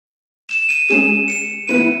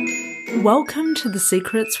Welcome to the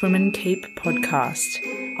Secrets Women Keep podcast.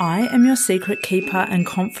 I am your secret keeper and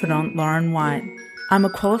confidant, Lauren White. I'm a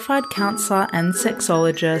qualified counsellor and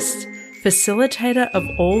sexologist, facilitator of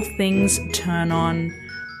all things turn on,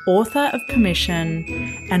 author of Permission,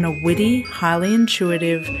 and a witty, highly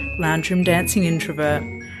intuitive lounge room dancing introvert.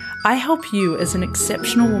 I help you as an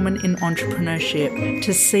exceptional woman in entrepreneurship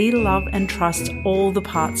to see, love, and trust all the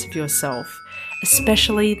parts of yourself,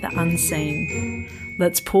 especially the unseen.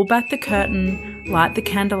 Let's pull back the curtain, light the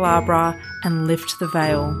candelabra, and lift the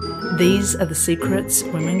veil. These are the secrets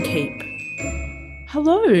women keep.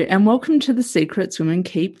 Hello, and welcome to the Secrets Women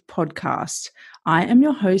Keep podcast. I am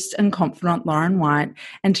your host and confidant, Lauren White,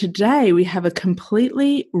 and today we have a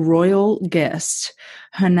completely royal guest.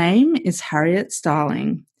 Her name is Harriet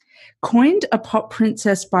Starling. Coined a pop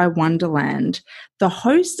princess by Wonderland, the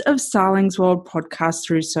host of Starling's World podcast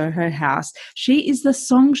through Soho House, she is the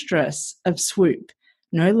songstress of Swoop,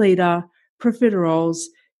 No Leader, Profiteroles,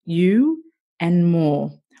 You, and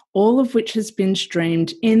more, all of which has been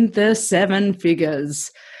streamed in the seven figures.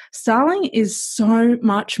 Starling is so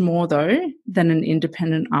much more, though, than an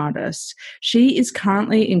independent artist. She is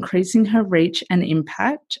currently increasing her reach and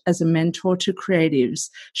impact as a mentor to creatives,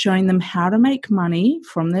 showing them how to make money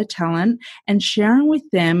from their talent and sharing with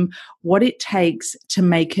them what it takes to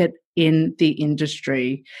make it in the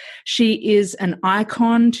industry. She is an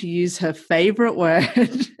icon, to use her favorite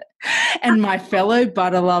word, and my fellow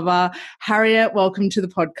butter lover. Harriet, welcome to the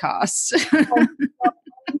podcast.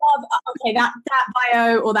 Okay, that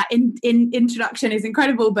bio or that introduction is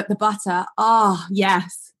incredible, but the butter,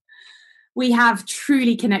 yes. We have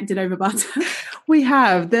truly connected over butter. We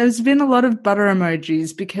have. There's been a lot of butter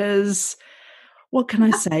emojis because, what can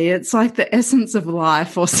I say? It's like the essence of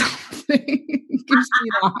life or something. It gives me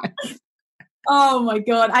life. Oh my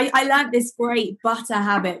God. I learned this great butter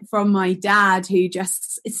habit from my dad, who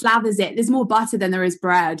just slathers it. There's more butter than there is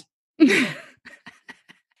bread.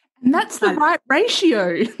 And that's the right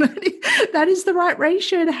ratio. That is the right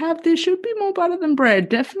ratio to have. There should be more butter than bread,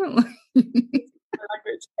 definitely.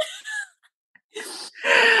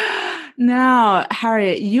 Now,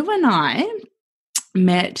 Harriet, you and I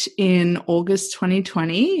met in August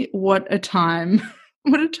 2020. What a time.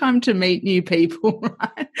 What a time to meet new people,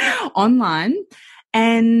 right? Online.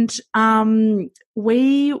 And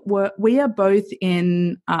we are both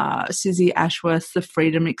in Susie Ashworth's The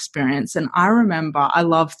Freedom Experience. And I remember I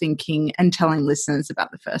love thinking and telling listeners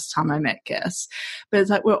about the first time I met guests. But it's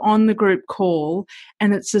like we're on the group call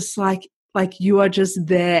and it's just like you are just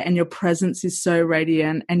there and your presence is so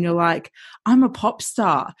radiant and you're like, I'm a pop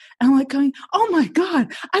star. And I'm like going, oh my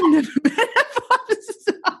God, I've never met a pop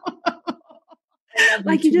star.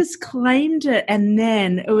 Like you just claimed it. And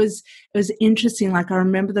then it was interesting. Like I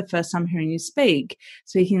remember the first time hearing you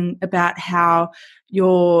speaking about how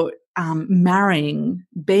you're marrying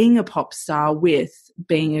being a pop star with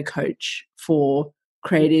being a coach for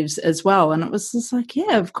creatives as well. And it was just like,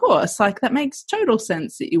 yeah, of course, like that makes total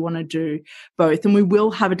sense that you want to do both. And we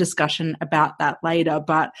will have a discussion about that later,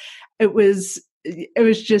 but it was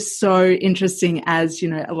just so interesting as, you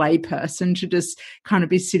know, a lay person to just kind of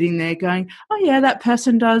be sitting there going, oh yeah, that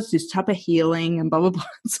person does this type of healing and blah, blah, blah.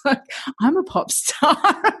 It's like, I'm a pop star.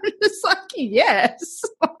 I'm just like, yes.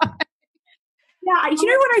 Yeah, do you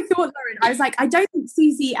know what I thought, Lauren? I was like, I don't think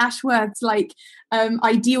Susie Ashworth's like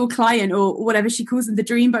ideal client or whatever she calls them, the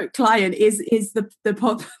dreamboat client is the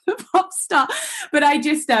pop star. But I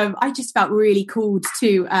just felt really called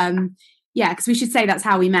to because we should say that's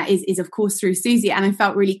how we met is of course through Susie, and I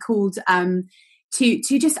felt really called to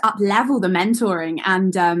just up level the mentoring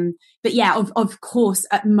and but yeah, of course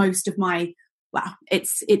at most of my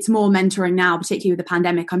it's more mentoring now, particularly with the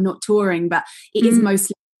pandemic. I'm not touring, but it is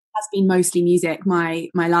has been mostly music my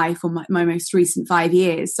life or my most recent 5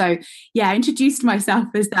 years. So yeah, I introduced myself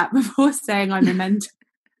as that before saying I'm a mentor.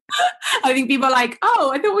 I think people are like,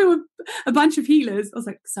 oh, I thought we were a bunch of healers. I was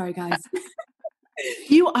like, sorry guys.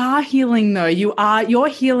 You are healing though. Your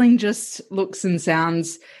healing just looks and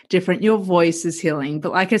sounds different. Your voice is healing.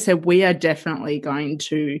 But like I said, we are definitely going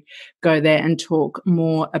to go there and talk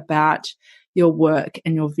more about your work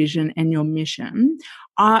and your vision and your mission.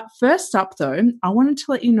 First up though, I wanted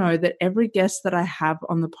to let you know that every guest that I have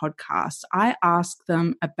on the podcast, I ask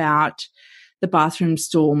them about the bathroom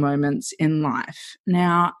stall moments in life.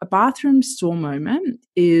 Now, a bathroom stall moment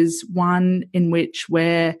is one in which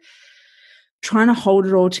we're trying to hold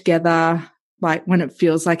it all together, like when it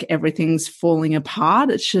feels like everything's falling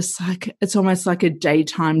apart. It's just like, it's almost like a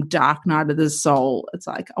daytime dark night of the soul. It's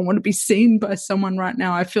like, I want to be seen by someone right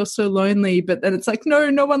now. I feel so lonely. But then it's like,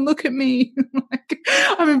 no one look at me. Like,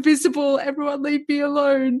 I'm invisible. Everyone leave me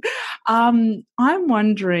alone. I'm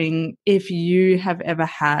wondering if you have ever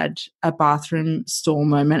had a bathroom stall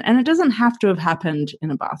moment, and it doesn't have to have happened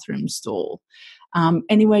in a bathroom stall.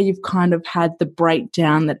 Anywhere you've kind of had the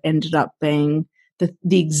breakdown that ended up being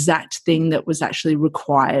the exact thing that was actually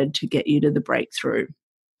required to get you to the breakthrough.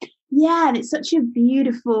 Yeah, and it's such a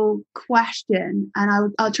beautiful question,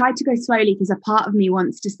 and I'll try to go slowly because a part of me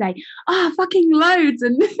wants to say, fucking loads,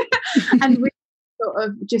 and and really sort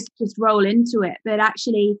of just roll into it. But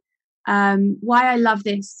actually, why I love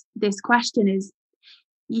this question is,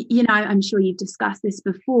 you know, I'm sure you've discussed this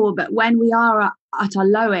before, but when we are at our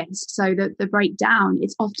lowest, so the breakdown,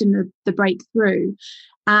 it's often the breakthrough.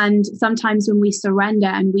 And sometimes when we surrender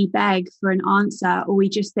and we beg for an answer, or we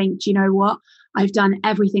just think, do you know what? I've done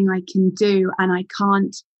everything I can do and I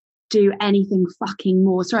can't do anything fucking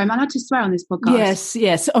more. Sorry, am I allowed to swear on this podcast?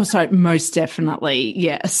 Yes. Oh, sorry, most definitely.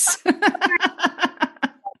 Yes.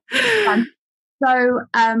 So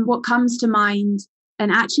what comes to mind,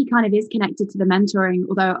 and actually kind of is connected to the mentoring,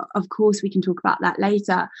 although of course we can talk about that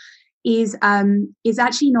later, is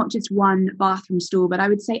actually not just one bathroom stall, but I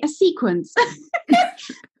would say a sequence,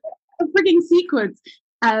 a frigging sequence.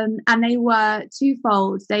 And they were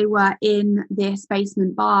twofold. They were in this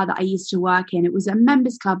basement bar that I used to work in. It was a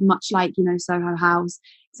members club, much like, you know, Soho House,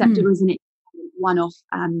 except it was an one-off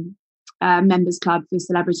members club for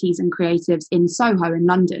celebrities and creatives in Soho in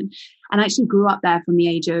London. And I actually grew up there from the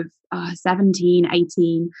age of 17,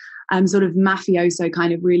 18, sort of mafioso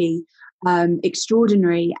kind of really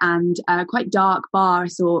extraordinary and quite dark bar. I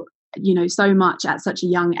saw, you know, so much at such a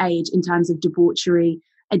young age in terms of debauchery,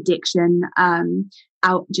 addiction,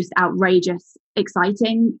 just outrageous,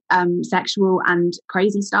 exciting, sexual and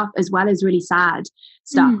crazy stuff, as well as really sad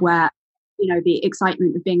stuff where, you know, the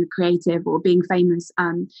excitement of being a creative or being famous.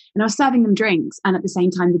 And I was serving them drinks, and at the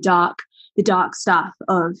same time, the dark stuff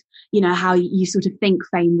of, you know, how you sort of think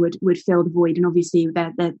fame would fill the void. And obviously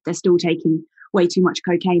they're still taking way too much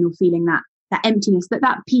cocaine, or feeling that emptiness,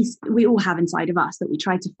 that piece that we all have inside of us that we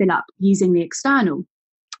try to fill up using the external.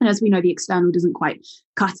 And as we know, the external doesn't quite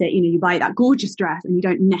cut it. You know, you buy that gorgeous dress and you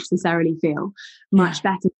don't necessarily feel much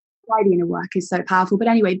better. Why the inner work is so powerful. But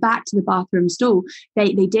anyway, back to the bathroom stall.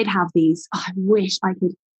 They did have these. I wish I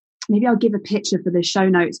could. Maybe I'll give a picture for the show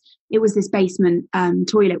notes. It was this basement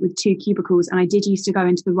toilet with 2 cubicles, and I did used to go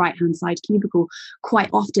into the right-hand side cubicle quite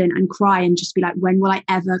often and cry and just be like, when will I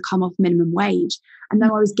ever come off minimum wage? And then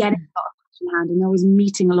I was getting a lot of cash in hand, and I was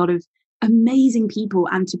meeting a lot of amazing people.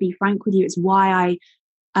 And to be frank with you, it's why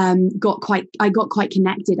I got quite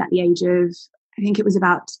connected at the age of, I think it was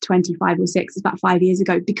about 25 or 6, it's about 5 years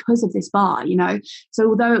ago, because of this bar, you know. So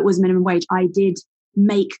although it was minimum wage, I did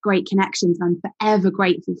make great connections, and I'm forever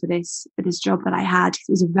grateful for this job that I had, because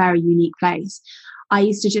it was a very unique place. I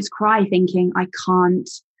used to just cry thinking, I can't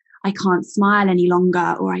smile any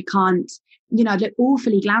longer, or I can't, you know, look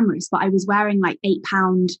awfully glamorous, but I was wearing like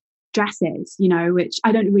 £8 dresses, you know, which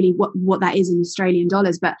I don't really what that is in Australian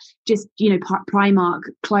dollars, but just, you know, Primark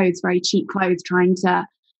clothes, very cheap clothes, trying to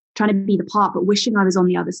be the part, but wishing I was on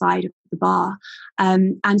the other side of the bar.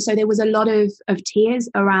 And so there was a lot of tears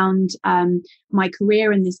around my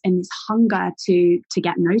career, and this hunger to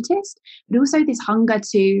get noticed, but also this hunger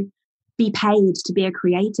to be paid to be a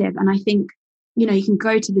creative. And I think, you know, you can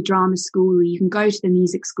go to the drama school, or you can go to the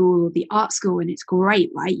music school or the art school, and it's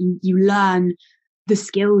great, right? You learn the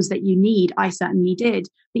skills that you need. I certainly did,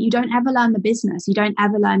 but you don't ever learn the business. You don't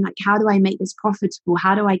ever learn, like, how do I make this profitable?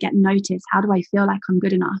 How do I get noticed? How do I feel like I'm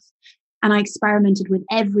good enough? And I experimented with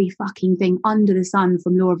every fucking thing under the sun,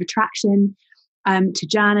 from law of attraction to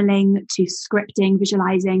journaling to scripting,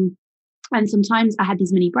 visualizing. And sometimes I had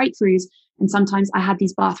these mini breakthroughs, and sometimes I had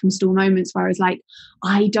these bathroom stall moments where I was like,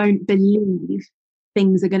 I don't believe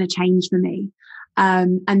things are going to change for me.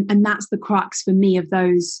 And that's the crux for me of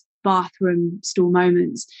those bathroom stall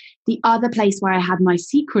moments. The other place where I had my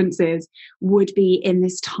sequences would be in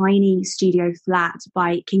this tiny studio flat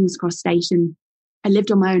by King's Cross Station. I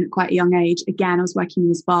lived on my own at quite a young age. Again, I was working in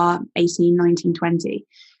this bar, 18, 19, 20.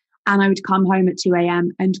 And I would come home at 2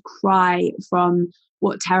 a.m. and cry from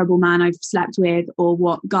what terrible man I've slept with, or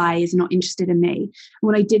what guy is not interested in me. And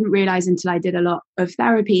what I didn't realize until I did a lot of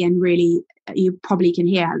therapy, and really, you probably can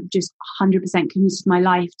hear, I've just 100% committed my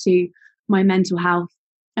life to my mental health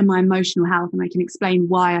and my emotional health, and I can explain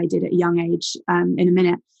why I did at a young age in a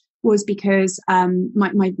minute, was because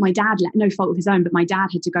my dad, no fault of his own, but my dad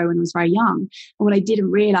had to go when I was very young. And what I didn't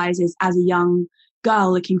realize is, as a young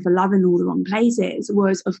girl looking for love in all the wrong places,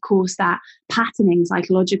 was of course that patterning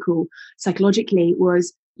psychologically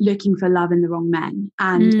was looking for love in the wrong men.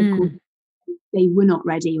 And of course, they were not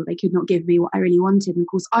ready, or they could not give me what I really wanted. And of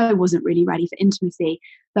course, I wasn't really ready for intimacy,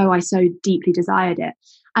 though I so deeply desired it.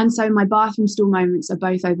 And so my bathroom stall moments are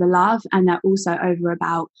both over love, and they're also over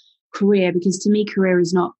about career, because to me, career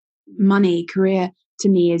is not money. Career to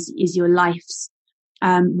me is your life's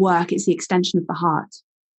work. It's the extension of the heart.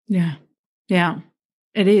 Yeah. Yeah.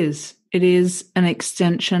 It is. It is an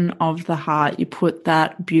extension of the heart. You put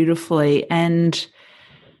that beautifully. And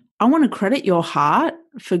I want to credit your heart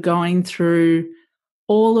for going through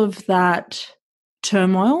all of that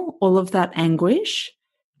turmoil, all of that anguish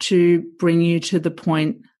to bring you to the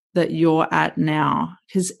point that you're at now.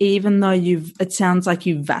 Because even though it sounds like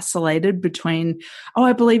you've vacillated between, oh,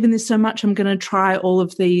 I believe in this so much, I'm going to try all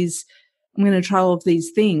of these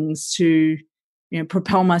things to,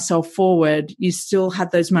 propel myself forward. You still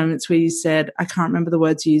had those moments where you said, I can't remember the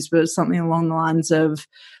words you used, but it was something along the lines of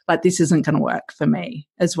like, this isn't going to work for me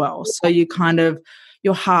as well. So you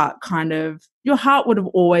your heart would have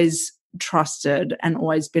always trusted and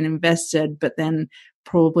always been invested, but then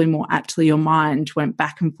probably more aptly your mind went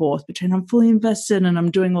back and forth between I'm fully invested and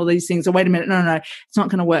I'm doing all these things. Oh, wait a minute. No, it's not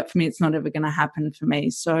going to work for me. It's not ever going to happen for me.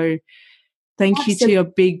 So thank you to your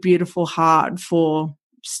big, beautiful heart for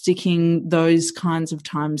sticking those kinds of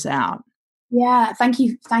times out. Yeah, thank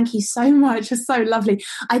you so much. It's so lovely.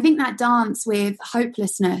 I think that dance with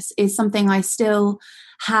hopelessness is something I still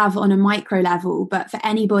have on a micro level, but for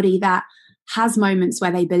anybody that has moments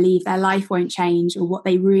where they believe their life won't change or what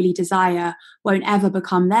they really desire won't ever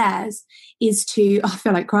become theirs, is to, I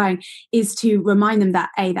feel like crying, is to remind them that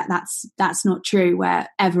that's not true. We're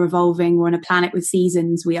ever evolving. We're on a planet with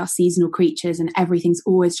seasons. We are seasonal creatures and everything's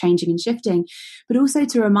always changing and shifting. But also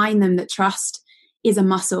to remind them that trust is a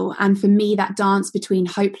muscle. And for me, that dance between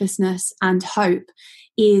hopelessness and hope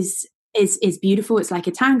is beautiful. It's like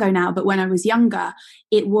a tango now. But when I was younger,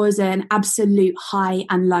 it was an absolute high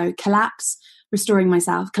and low. Collapse, restoring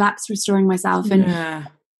myself. And yeah.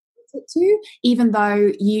 Too, even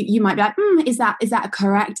though you might be like, is that a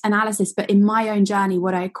correct analysis? But in my own journey,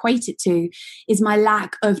 what I equate it to is my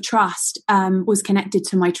lack of trust was connected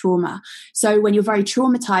to my trauma. So when you're very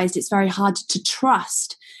traumatized, it's very hard to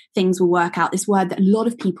trust things will work out. This word that a lot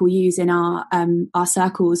of people use in our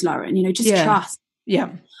circles, Lauren, trust.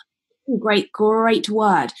 Yeah. Great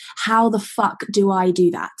word. How the fuck do I do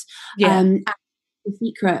that? Yeah. The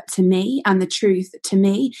secret to me and the truth to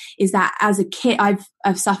me is that as a kid,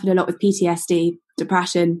 I've suffered a lot with PTSD,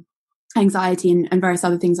 depression, anxiety, and various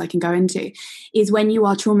other things I can go into, is when you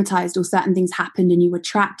are traumatized or certain things happened and you were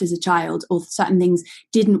trapped as a child, or certain things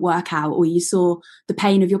didn't work out, or you saw the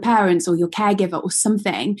pain of your parents or your caregiver or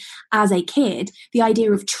something as a kid, the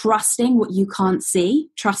idea of trusting what you can't see,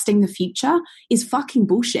 trusting the future, is fucking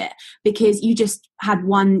bullshit, because you just had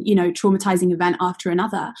one, traumatizing event after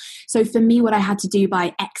another. So for me, what I had to do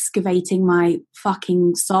by excavating my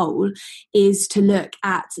fucking soul is to look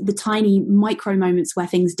at the tiny micro moments where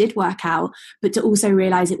things did work out, but to also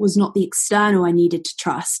realize it was not the external I needed to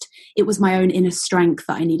trust. It was my own inner strength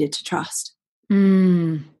that I needed to trust.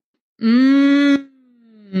 And the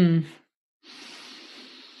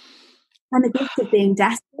gift of being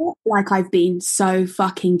desperate, like I've been so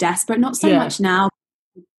fucking desperate, not so much now.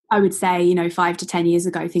 I would say, 5 to 10 years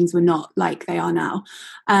ago, things were not like they are now.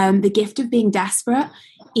 The gift of being desperate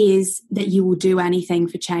is that you will do anything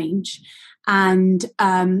for change. And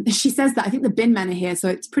she says that, I think the bin men are here, so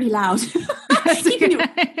it's pretty loud.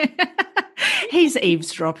 He's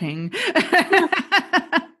eavesdropping.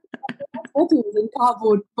 In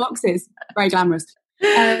cardboard boxes, very glamorous.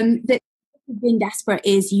 That being desperate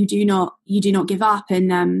is you do not give up.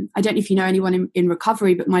 And I don't know if you know anyone in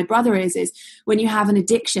recovery, but my brother is when you have an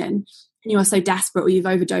addiction and you are so desperate, or you've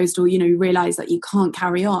overdosed, or you realize that you can't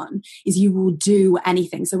carry on, is you will do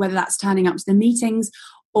anything. So whether that's turning up to the meetings,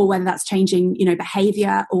 or whether that's changing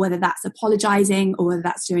behavior, or whether that's apologizing, or whether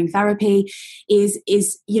that's doing therapy, is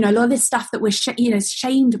a lot of this stuff that we're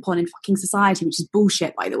shamed upon in fucking society, which is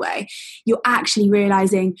bullshit, by the way. You're actually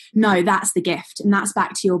realizing, no, that's the gift. And that's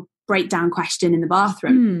back to your breakdown question in the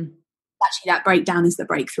bathroom. Actually, that breakdown is the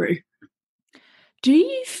breakthrough. Do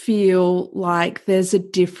you feel like there's a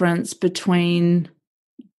difference between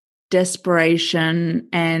desperation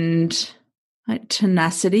and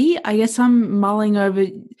tenacity? I guess I'm mulling over.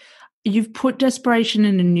 You've put desperation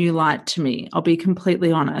in a new light to me. I'll be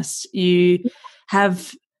completely honest. You've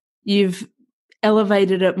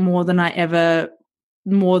elevated it more than I ever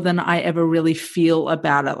really feel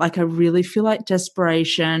about it. Like, I really feel like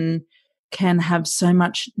desperation can have so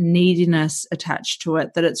much neediness attached to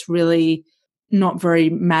it that it's really not very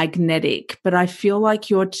magnetic. But I feel like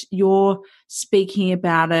you're speaking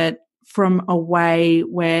about it from a way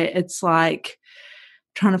where it's like,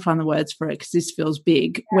 trying to find the words for it because this feels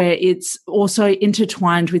big, where it's also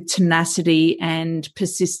intertwined with tenacity and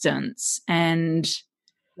persistence and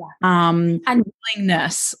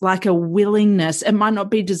willingness, like a willingness. It might not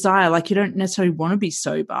be desire, like you don't necessarily want to be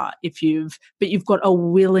sober but you've got a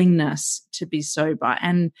willingness to be sober.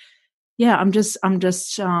 And I'm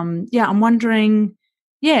wondering,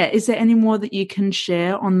 is there any more that you can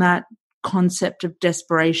share on that concept of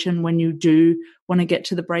desperation when you do want to get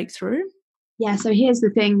to the breakthrough? Yeah, so here's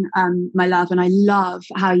the thing, my love, and I love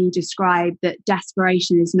how you describe that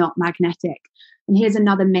desperation is not magnetic. And here's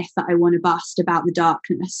another myth that I want to bust about the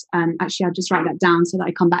darkness. Actually, I'll just write that down so that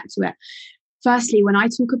I come back to it. Firstly, when I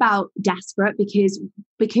talk about desperate,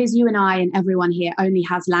 because you and I and everyone here only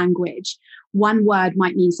has language, one word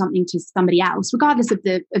might mean something to somebody else, regardless of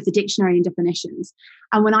the dictionary and definitions.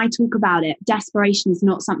 And when I talk about it, desperation is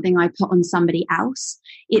not something I put on somebody else.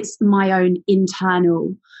 It's my own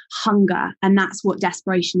internal hunger. And that's what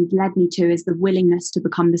desperation has led me to, is the willingness to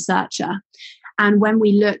become the searcher. And when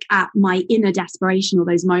we look at my inner desperation, or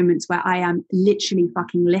those moments where I am literally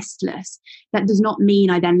fucking listless, that does not mean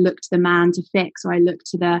I then look to the man to fix, or I look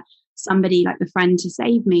to somebody like the friend to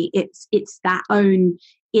save me. It's that own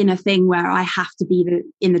inner thing where I have to be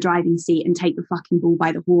in the driving seat and take the fucking bull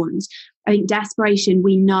by the horns. I think desperation,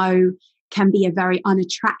 we know, can be a very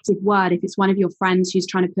unattractive word if it's one of your friends who's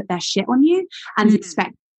trying to put their shit on you and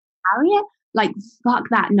expect to carry it. Like, fuck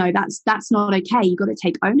that. No, that's not okay. You got to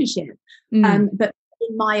take ownership. But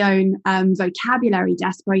in my own vocabulary,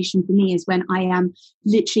 desperation for me is when I am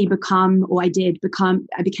literally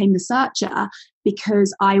I became the searcher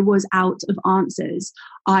because I was out of answers.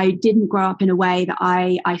 I didn't grow up in a way that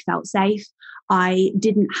I felt safe. I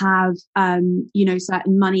didn't have,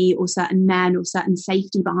 certain money or certain men or certain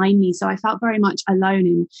safety behind me. So I felt very much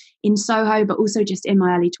alone in Soho, but also just in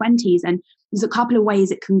my early 20s. And there's a couple of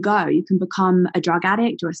ways it can go. You can become a drug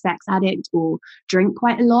addict or a sex addict or drink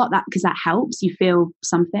quite a lot, because that helps. You feel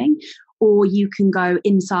something. Or you can go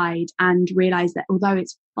inside and realize that although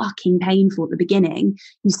it's fucking painful at the beginning,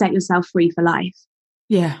 you set yourself free for life.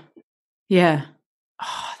 Yeah. Yeah.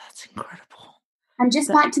 Oh, that's incredible. And just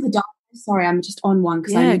back to the dark. Sorry, I'm just on one.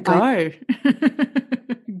 Go.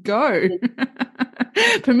 Go.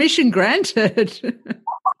 Permission granted.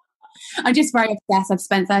 I'm just very obsessed. I've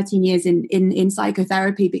spent 13 years in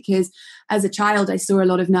psychotherapy because as a child I saw a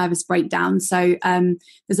lot of nervous breakdowns. So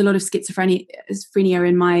there's a lot of schizophrenia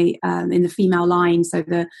in my in the female line. So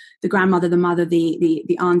the grandmother, the mother,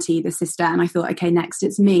 the auntie, the sister, and I thought, okay, next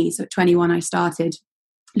it's me. So at 21 I started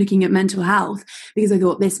looking at mental health because I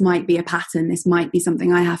thought this might be a pattern. This might be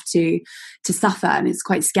something I have to suffer, and it's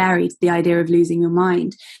quite scary, the idea of losing your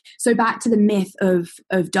mind. So back to the myth of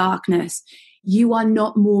darkness. You are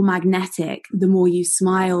not more magnetic the more you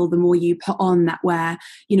smile, the more you put on that we're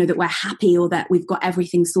happy or that we've got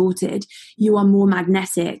everything sorted. You are more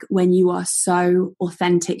magnetic when you are so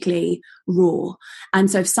authentically raw.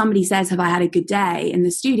 And so if somebody says, have I had a good day in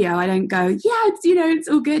the studio? I don't go, yeah, it's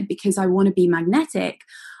all good, because I want to be magnetic.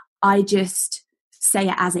 I just say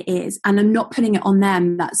it as it is, and I'm not putting it on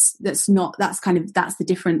them. That's the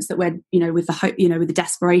difference that we're, with the hope, with the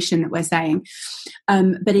desperation that we're saying.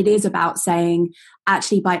 But it is about saying,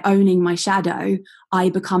 actually, by owning my shadow,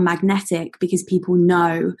 I become magnetic because people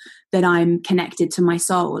know that I'm connected to my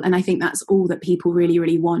soul. And I think that's all that people really,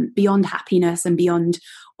 really want, beyond happiness and beyond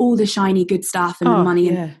all the shiny good stuff and the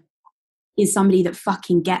money, is somebody that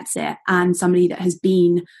fucking gets it, and somebody that has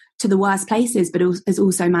been to the worst places, but has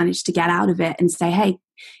also managed to get out of it and say, hey,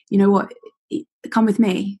 you know what, come with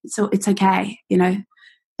me. So it's okay.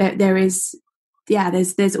 There's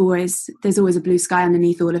always a blue sky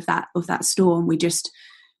underneath all of that storm. The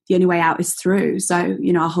only way out is through. So,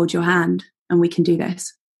 I'll hold your hand and we can do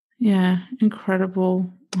this. Yeah.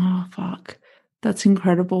 Incredible. Oh, fuck. That's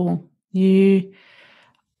incredible.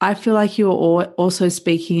 I feel like you're also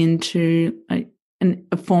speaking into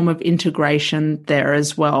a form of integration there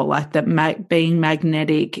as well, like that being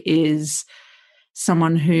magnetic is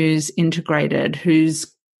someone who's integrated, who's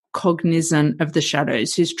cognizant of the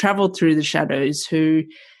shadows, who's traveled through the shadows, who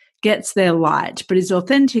gets their light but is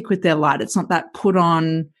authentic with their light. It's not that put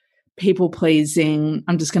on, people pleasing,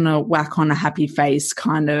 I'm just going to whack on a happy face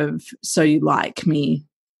kind of so you like me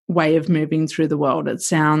way of moving through the world. It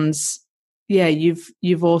sounds, you've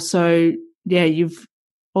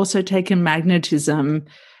also taken magnetism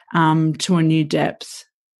to a new depth,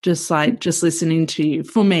 just listening to you.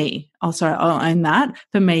 For me, I'll own that.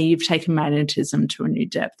 For me, you've taken magnetism to a new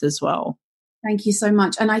depth as well. Thank you so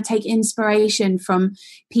much. And I take inspiration from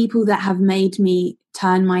people that have made me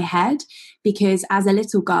turn my head, because as a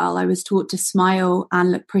little girl, I was taught to smile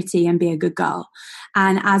and look pretty and be a good girl.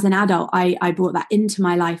 And as an adult, I brought that into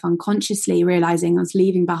my life unconsciously, realizing I was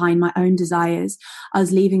leaving behind my own desires. I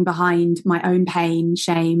was leaving behind my own pain,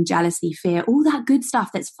 shame, jealousy, fear, all that good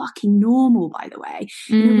stuff that's fucking normal, by the way.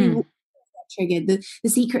 We triggered. The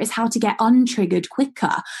secret is how to get untriggered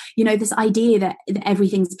quicker. This idea that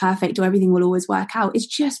everything's perfect or everything will always work out is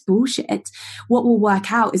just bullshit. What will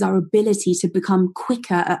work out is our ability to become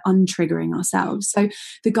quicker at untriggering ourselves. So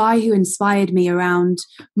the guy who inspired me around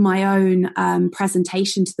my own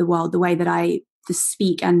presentation to the world, the way that I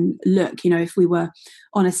speak and look, if we were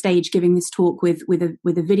on a stage giving this talk with a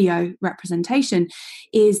video representation,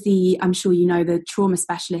 is I'm sure the trauma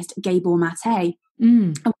specialist Gabor Mate.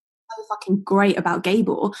 So fucking great about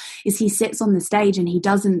Gabor is he sits on the stage and he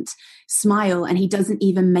doesn't smile, and he doesn't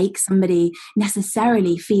even make somebody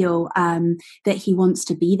necessarily feel that he wants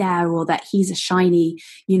to be there or that he's a shiny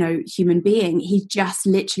human being. He just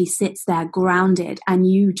literally sits there grounded, and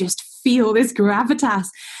you just feel this gravitas.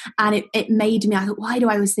 And it made me, I thought, why do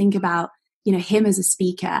I always think about him as a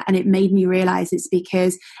speaker? And it made me realize it's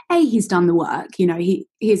because he's done the work.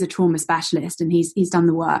 He's a trauma specialist and he's done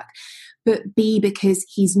the work. But B, because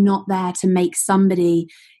he's not there to make somebody,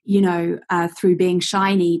 through being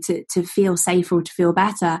shiny to feel safer or to feel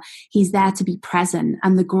better. He's there to be present.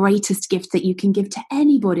 And the greatest gift that you can give to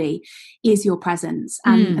anybody is your presence.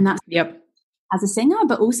 And that's as a singer,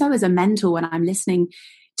 but also as a mentor when I'm listening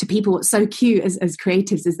to people. What's so cute as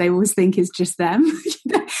creatives is they always think it's just them.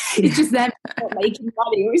 It's just them not making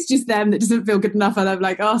money, or it's just them that doesn't feel good enough. And I'm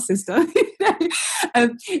like, oh, sister.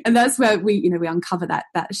 And that's where we uncover that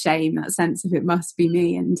shame, that sense of it must be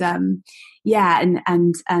me. And that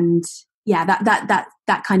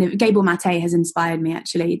kind of Gabor Mate has inspired me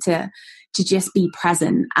actually to just be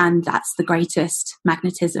present, and that's the greatest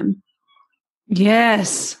magnetism.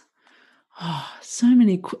 Yes. Oh, so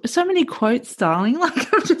many quotes, darling.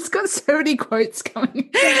 Like I've just got so many quotes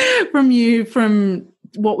coming from you, from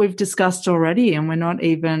what we've discussed already, and we're not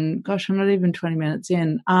even 20 minutes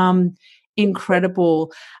in.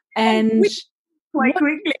 Incredible. And quite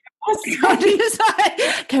quickly.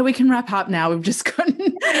 Okay, we can wrap up now. We've just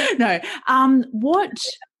gotten how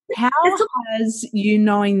has you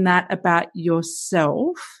knowing that about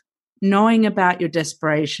yourself, knowing about your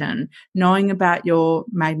desperation, knowing about your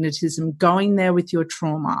magnetism, going there with your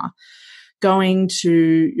trauma, going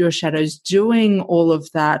to your shadows, doing all of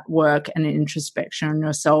that work and introspection on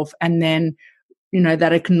yourself, and then,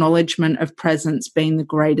 that acknowledgement of presence being the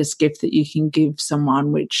greatest gift that you can give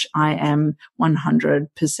someone, which I am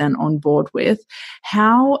 100% on board with.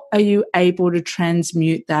 How are you able to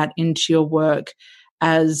transmute that into your work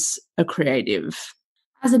as a creative?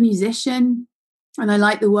 As a musician, and I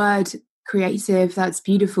like the word creative, that's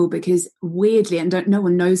beautiful, because weirdly, and no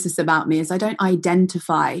one knows this about me, is I don't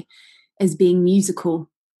identify as being musical.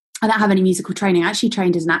 I don't have any musical training. I actually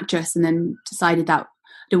trained as an actress and then decided that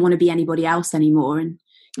I don't want to be anybody else anymore, and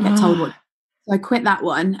get told what. So I quit that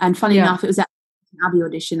one. And funny enough, it was at an Abbey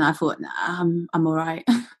audition that I thought, nah, I'm all right.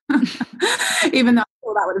 Even though I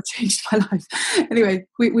thought that would have changed my life. Anyway,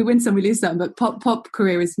 we win some, we lose some, but pop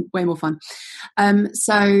career is way more fun.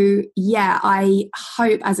 So yeah, I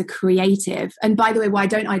hope as a creative, and by the way, why I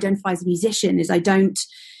don't identify as a musician is I didn't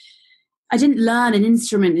learn an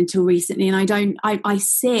instrument until recently, and I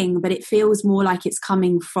sing, but it feels more like it's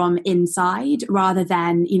coming from inside rather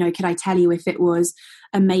than, could I tell you if it was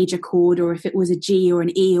a major chord or if it was a G or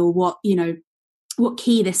an E or what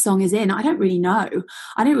key this song is in? I don't really know.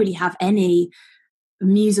 I don't really have any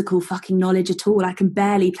musical fucking knowledge at all. I can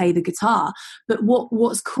barely play the guitar. But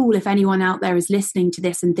what's cool, if anyone out there is listening to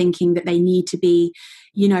this and thinking that they need to be,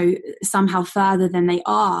 somehow further than they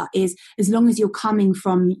are, is as long as you're coming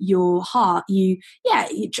from your heart,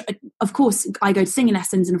 of course I go to singing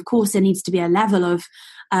lessons, and of course there needs to be a level of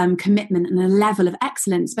commitment and a level of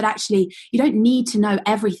excellence, but actually you don't need to know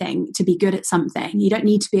everything to be good at something. You don't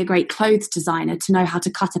need to be a great clothes designer to know how to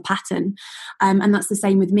cut a pattern, and that's the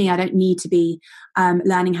same with me. I don't need to be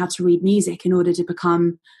learning how to read music in order to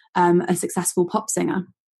become a successful pop singer.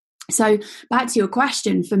 So back to your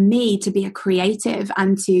question, for me to be a creative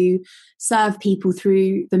and to serve people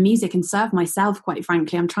through the music and serve myself, quite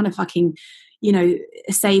frankly, I'm trying to fucking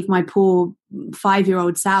save my poor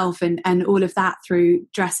 5-year-old self and all of that through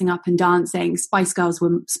dressing up and dancing. Spice Girls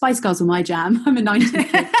were my jam. I'm a 90s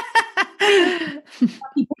kid.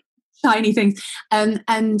 Shiny things.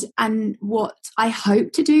 And what I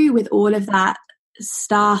hope to do with all of that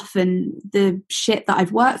stuff and the shit that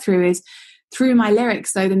I've worked through is through my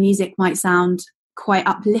lyrics, though the music might sound quite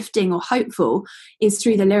uplifting or hopeful, is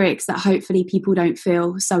through the lyrics that hopefully people don't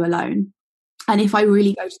feel so alone. And if I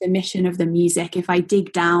really go to the mission of the music, if I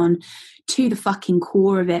dig down to the fucking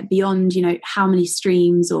core of it, beyond, you know, how many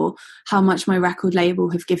streams or how much my record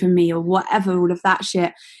label have given me or whatever, all of that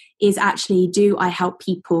shit, is actually, do I help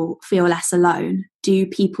people feel less alone? Do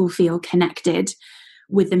people feel connected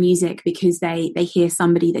with the music because they hear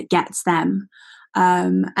somebody that gets them?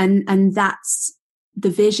 And that's the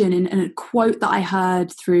vision. And a quote that I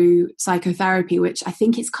heard through psychotherapy, which I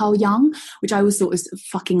think it's Carl Jung, which I always thought was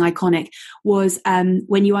fucking iconic, was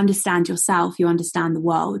when you understand yourself, you understand the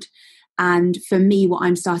world. And for me, what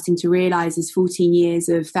I'm starting to realize is 14 years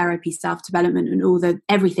of therapy, self-development, and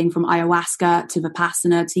everything from ayahuasca to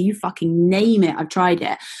Vipassana to you fucking name it, I've tried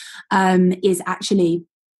it, is actually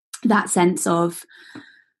that sense of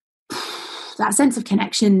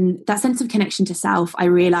connection, that sense of connection to self. I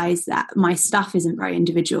realize that my stuff isn't very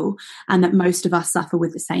individual and that most of us suffer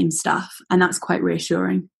with the same stuff. And that's quite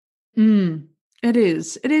reassuring. It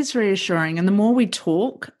is reassuring. And the more we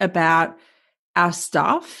talk about our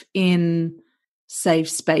stuff in safe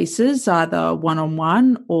spaces, either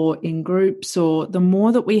one-on-one or in groups, or the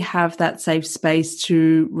more that we have that safe space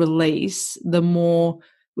to release, the more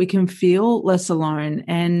we can feel less alone.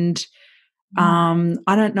 And I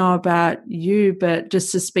don't know about you, but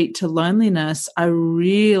just to speak to loneliness, I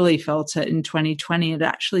really felt it in 2020. It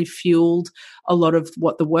actually fueled a lot of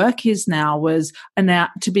what the work is now. And now,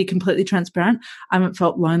 to be completely transparent, I haven't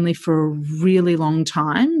felt lonely for a really long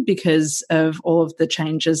time because of all of the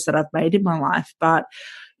changes that I've made in my life. But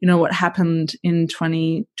you know what happened in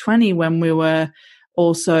 2020 when we were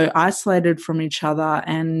also isolated from each other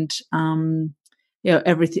and you know,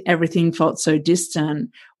 everything felt so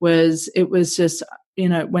distant, it was just, you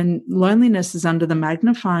know, when loneliness is under the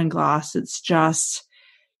magnifying glass, it's just,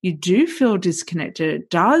 you do feel disconnected.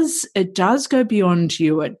 It does go beyond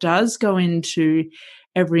you. It does go into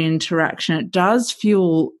every interaction. It does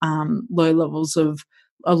fuel low levels of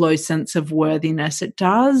a low sense of worthiness. It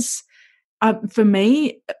does. For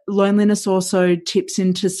me, loneliness also tips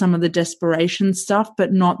into some of the desperation stuff,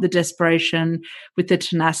 but not the desperation with the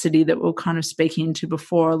tenacity that we were kind of speaking into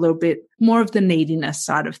before, a little bit more of the neediness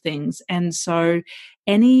side of things. And so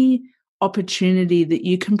any opportunity that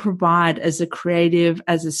you can provide as a creative,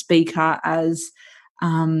 as a speaker, as,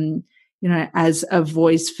 you know, as a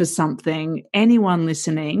voice for something, anyone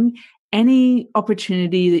listening, any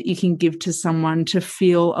opportunity that you can give to someone to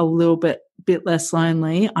feel a little bit less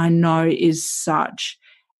lonely, I know is such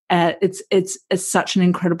it's such an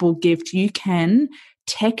incredible gift. You can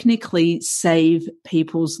technically save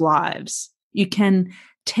people's lives. You can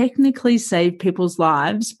technically save people's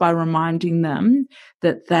lives by reminding them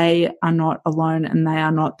that they are not alone and they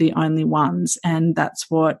are not the only ones. And that's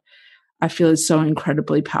what I feel is so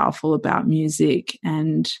incredibly powerful about music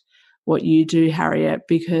and what you do, Harriet,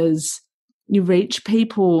 because you reach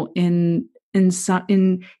people you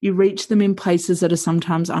reach them in places that are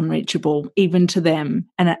sometimes unreachable, even to them,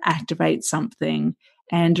 and it activates something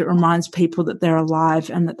and it reminds people that they're alive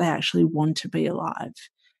and that they actually want to be alive.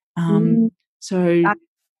 So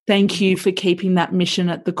thank you for keeping that mission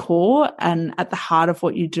at the core and at the heart of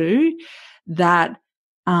what you do. That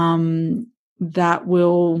will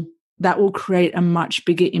create a much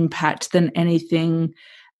bigger impact than anything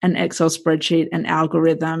an Excel spreadsheet, an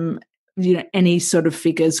algorithm, you know, any sort of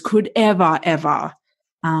figures could ever,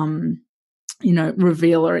 you know,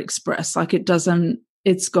 reveal or express. Like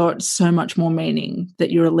it's got so much more meaning that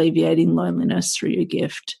you're alleviating loneliness through your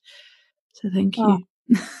gift. So thank you.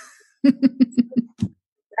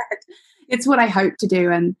 It's what I hope to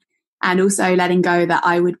do. And also letting go that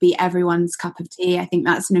I would be everyone's cup of tea. I think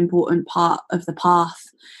that's an important part of the path.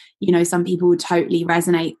 You know, some people would totally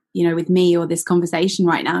resonate, you know, with me or this conversation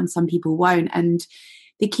right now, and some people won't. And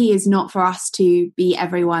the key is not for us to be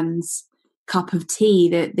everyone's cup of tea.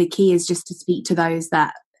 The key is just to speak to those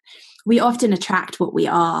that we often attract what we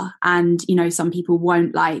are. And, you know, some people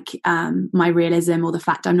won't like my realism or the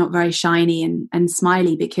fact I'm not very shiny and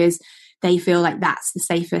smiley because they feel like that's the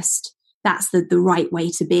safest, that's the right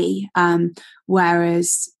way to be.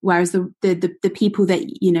 Whereas the people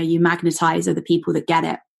that, you know, you magnetize are the people that get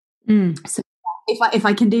it. So if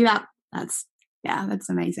I can do that, that's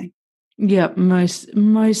amazing. Yeah, most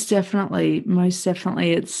definitely.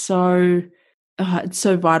 It's so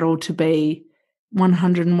vital to be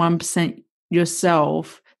 101%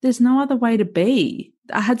 yourself. There's no other way to be.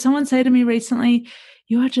 I had someone say to me recently,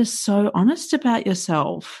 "You are just so honest about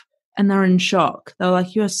yourself," and they're in shock. They're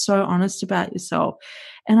like, "You are so honest about yourself,"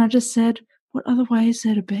 and I just said, what other way is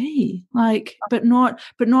there to be? Like, but not,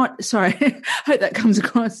 sorry, I hope that comes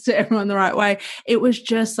across to everyone the right way. It was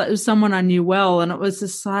just like, it was someone I knew well. And it was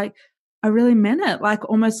just like, I really meant it. Like,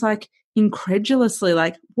 almost like incredulously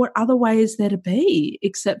like, what other way is there to be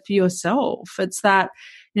except for yourself? It's that,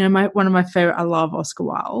 one of my favorite, I love Oscar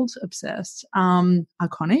Wilde, obsessed,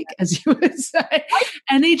 iconic, as you would say.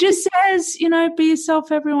 And he just says, be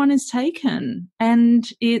yourself, everyone is taken. And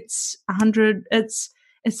it's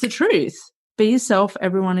the truth. Be yourself,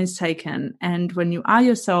 everyone is taken. And when you are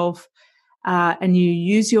yourself, and you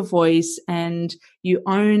use your voice and you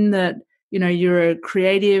own that, you're a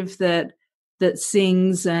creative that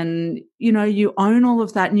sings, and, you own all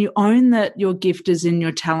of that, and you own that your gift is in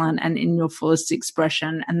your talent and in your fullest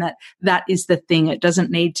expression, and that is the thing. It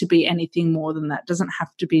doesn't need to be anything more than that. It doesn't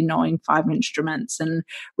have to be knowing 5 instruments and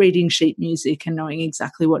reading sheet music and knowing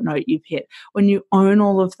exactly what note you've hit. When you own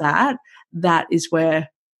all of that, that is where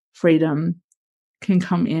freedom can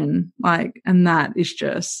come in, and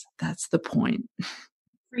that's the point.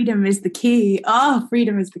 Freedom is the key. Oh,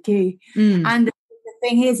 freedom is the key. And the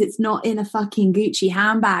thing is, it's not in a fucking Gucci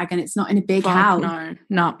handbag, and it's not in a big house.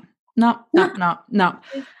 No. The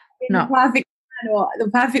perfect man or the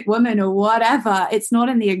perfect woman or whatever. It's not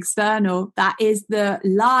in the external. That is the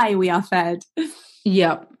lie we are fed.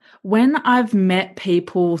 Yep. When I've met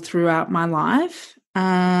people throughout my life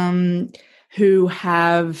who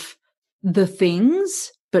have the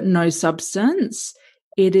things but no substance,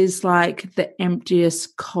 it is like the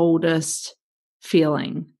emptiest, coldest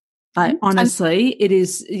feeling. Like, honestly, it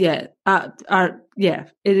is, it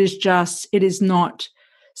is not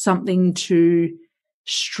something to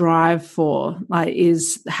strive for,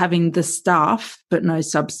 is having the stuff but no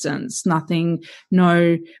substance, nothing,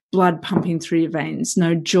 no blood pumping through your veins,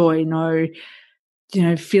 no joy, no,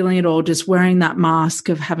 feeling it all, just wearing that mask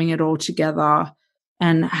of having it all together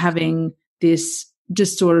and having this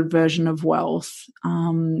distorted version of wealth.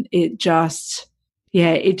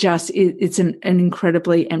 It's an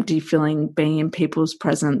incredibly empty feeling being in people's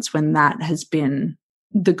presence when that has been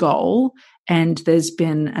the goal and there's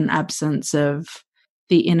been an absence of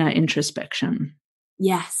the inner introspection.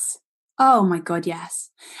 Yes. Oh my God, yes.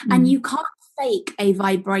 And you can't fake a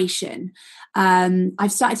vibration.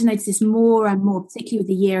 I've started to notice this more and more, particularly with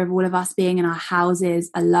the year of all of us being in our houses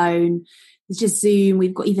alone. It's just Zoom.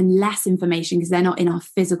 We've got even less information because they're not in our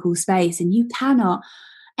physical space, and you cannot.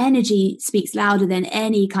 Energy speaks louder than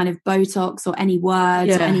any kind of Botox or any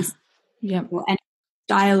words or any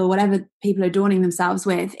style or whatever people are adorning themselves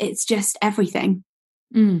with. It's just everything.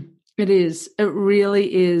 It is. It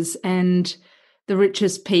really is. And the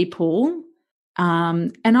richest people,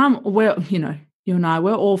 you and I,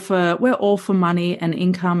 we're all for money and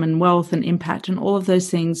income and wealth and impact and all of those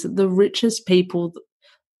things. The richest people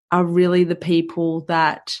are really the people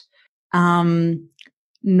that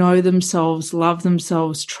know themselves, love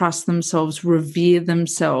themselves, trust themselves, revere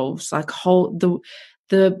themselves, hold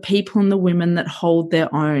the people and the women that hold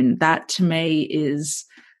their own. That to me is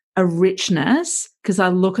a richness, because I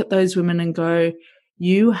look at those women and go,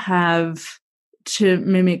 you have, to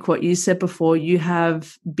mimic what you said before, you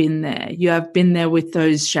have been there. You have been there with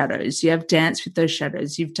those shadows. You have danced with those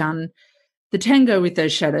shadows. You've done the tango with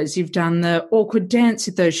those shadows. You've done the awkward dance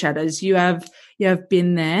with those shadows. You have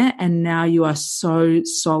been there, and now you are so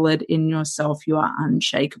solid in yourself. You are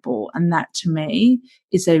unshakable. And that to me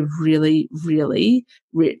is a really, really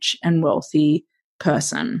rich and wealthy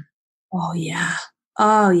person. Oh, yeah.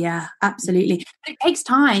 Oh, yeah, absolutely. But it takes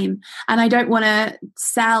time. And I don't want to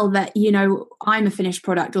sell that, I'm a finished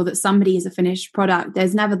product or that somebody is a finished product.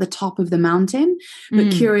 There's never the top of the mountain,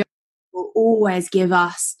 but curiosity will always give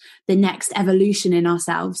us the next evolution in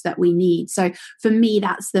ourselves that we need. So for me,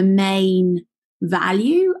 that's the main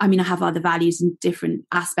value. I mean, I have other values in different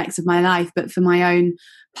aspects of my life, but for my own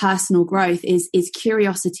personal growth is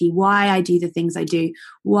curiosity, why I do the things I do,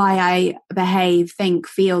 why I behave, think,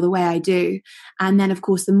 feel the way I do. And then, of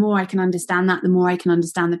course, the more I can understand that, the more I can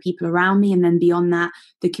understand the people around me. And then beyond that,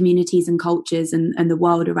 the communities and cultures and the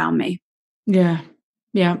world around me. Yeah.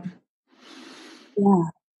 Yeah. Yeah.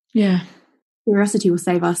 Yeah. Curiosity will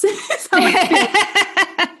save us.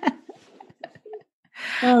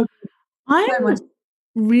 Oh, I'm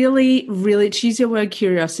really, really, to use your word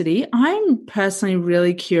curiosity, I'm personally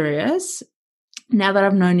really curious, now that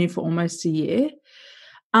I've known you for almost a year,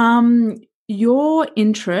 your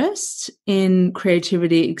interest in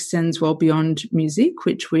creativity extends well beyond music,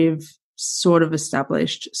 which we've sort of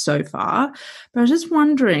established so far. But I was just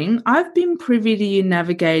wondering, I've been privy to you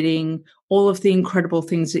navigating all of the incredible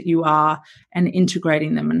things that you are and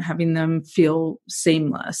integrating them and having them feel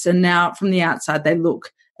seamless. And now from the outside,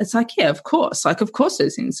 it's like, yeah, of course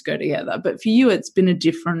those things go together. But for you, it's been a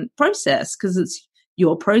different process because it's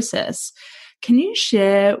your process. Can you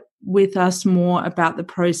share with us more about the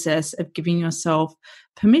process of giving yourself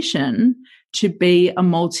permission to be a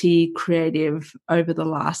multi-creative over the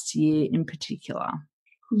last year in particular?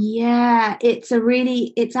 Yeah, it's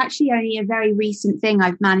actually only a very recent thing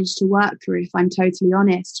I've managed to work through, if I'm totally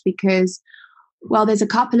honest, because, well, there's a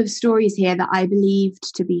couple of stories here that I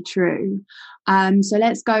believed to be true. So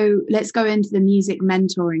let's go into the music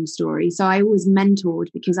mentoring story. So I always mentored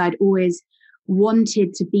because I'd always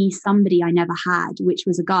wanted to be somebody I never had, which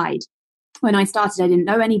was a guide. When I started, I didn't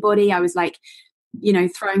know anybody. I was like,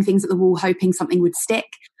 throwing things at the wall, hoping something would stick.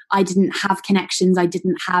 I didn't have connections. I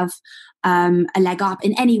didn't have a leg up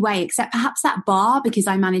in any way, except perhaps that bar, because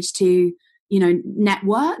I managed to,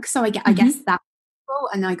 network. So I guess that,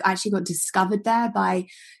 and I actually got discovered there by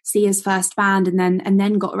Sia's first band, and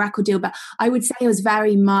then got a record deal. But I would say I was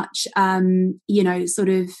very much, sort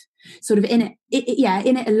of in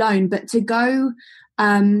it alone. But to go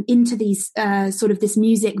into these sort of this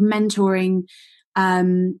music mentoring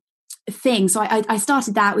thing. So I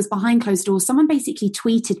started that. It was behind closed doors. Someone basically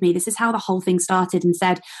tweeted me. This is how the whole thing started, and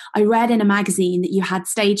said, I read in a magazine that you had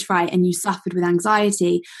stage fright and you suffered with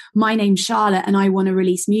anxiety. My name's Charlotte and I want to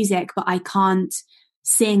release music, but I can't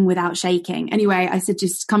sing without shaking. Anyway, I said,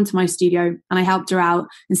 just come to my studio, and I helped her out.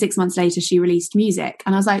 And 6 months later, she released music.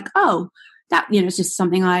 And I was like, oh, that, it's just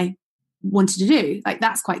something I wanted to do. Like,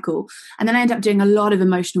 that's quite cool. And then I ended up doing a lot of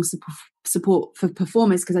emotional support for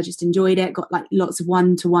performers because I just enjoyed it, got like lots of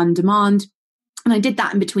one-to-one demand. And I did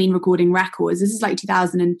that in between recording records. This is like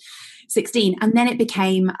 2016. And then it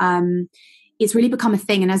became, it's really become a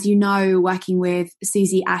thing. And as you know, working with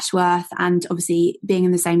Susie Ashworth and obviously being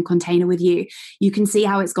in the same container with you, you can see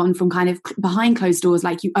how it's gone from kind of behind closed doors,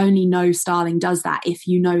 like you only know Starling does that if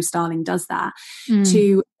you know Starling does that,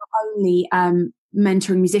 to only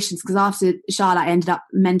mentoring musicians. Because after Charlotte, I ended up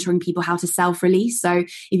mentoring people how to self-release. So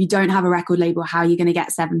if you don't have a record label, how are you going to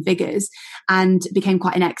get 7 figures? And became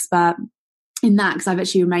quite an expert in that because I've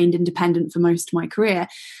actually remained independent for most of my career.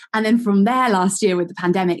 And then from there, last year with the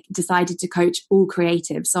pandemic, decided to coach all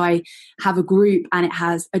creatives. So I have a group and it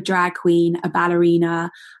has a drag queen, a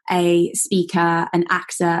ballerina, a speaker, an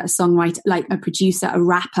actor, a songwriter, like a producer, a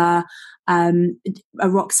rapper, a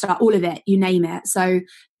rock star, all of it, you name it. So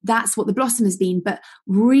that's what the Blossom has been. But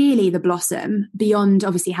really the Blossom, beyond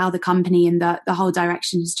obviously how the company and the whole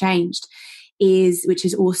direction has changed, which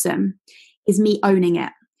is awesome, is me owning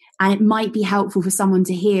it. And it might be helpful for someone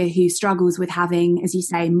to hear who struggles with having, as you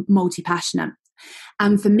say, multi-passionate.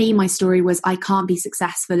 And for me, my story was I can't be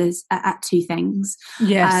successful at 2 things.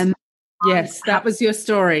 Yes. Yes, that was your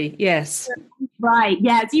story. Yes. Right.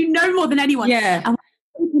 Yes. You know more than anyone. Yeah. And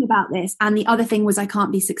thinking about this, and the other thing was I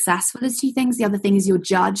can't be successful as 2 things. The other thing is you're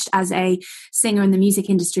judged as a singer in the music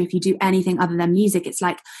industry. If you do anything other than music, it's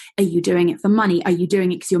like, are you doing it for money? Are you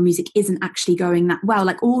doing it because your music isn't actually going that well?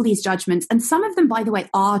 Like all these judgments, and some of them, by the way,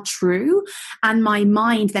 are true. And my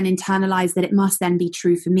mind then internalized that it must then be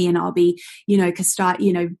true for me, and I'll be,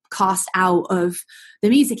 cast out of the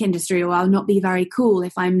music industry, or I'll not be very cool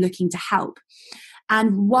if I'm looking to help.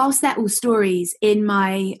 And whilst they're all stories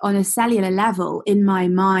on a cellular level, in my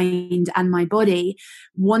mind and my body,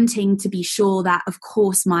 wanting to be sure that, of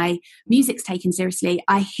course, my music's taken seriously,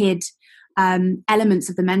 I hid elements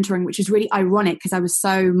of the mentoring, which is really ironic because I was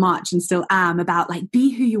so much and still am about like,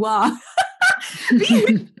 be who you are,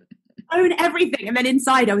 own everything. And then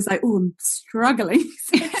inside I was like, oh, I'm struggling.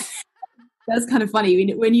 That's kind of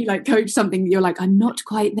funny when you like coach something, you're like, I'm not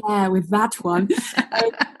quite there with that one.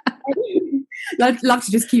 I'd love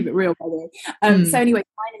to just keep it real, by the way. So anyway,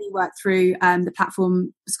 finally worked through the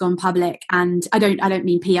platform has gone public, and I don't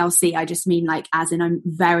mean PLC. I just mean like as in I'm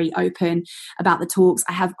very open about the talks.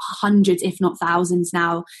 I have hundreds, if not thousands,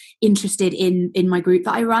 now interested in my group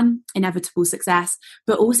that I run, Inevitable Success,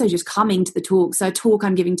 but also just coming to the talk. So a talk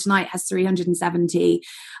I'm giving tonight has 370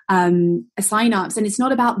 sign-ups, and it's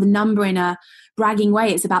not about the number in a bragging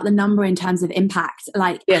way. It's about the number in terms of impact,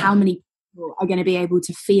 like how many are going to be able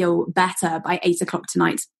to feel better by 8 o'clock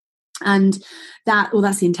tonight. And that's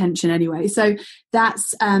the intention anyway. So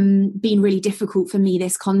that's been really difficult for me,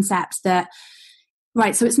 this concept that,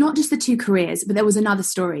 right, so it's not just the 2 careers, but there was another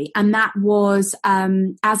story. And that was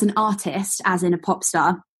as an artist, as in a pop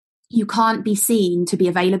star, you can't be seen to be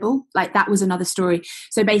available. Like that was another story.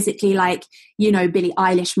 So basically like, Billie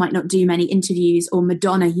Eilish might not do many interviews, or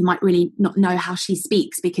Madonna, you might really not know how she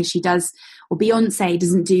speaks because she does, or Beyonce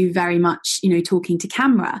doesn't do very much, talking to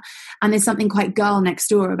camera. And there's something quite girl next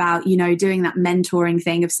door about, doing that mentoring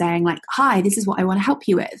thing of saying like, hi, this is what I want to help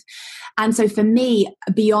you with. And so for me,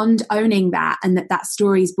 beyond owning that and that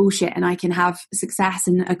story is bullshit and I can have success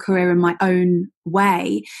and a career in my own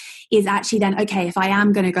way, is actually then, okay, if I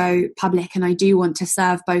am going to go go public and I do want to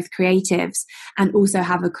serve both creatives and also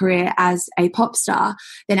have a career as a pop star,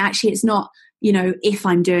 then actually it's not, if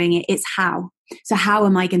I'm doing it, it's how. So how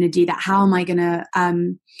am I going to do that? How am I going to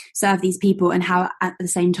serve these people? And how at the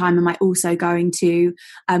same time am I also going to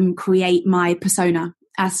create my persona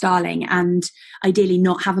as Starling, and ideally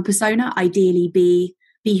not have a persona, ideally be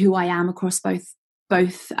who I am across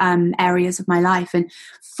both areas of my life. And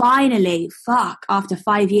finally, after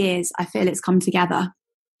 5 years, I feel it's come together.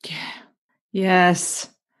 Yeah. Yes.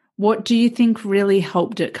 What do you think really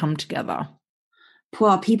helped it come together?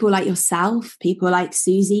 Well, people like yourself, people like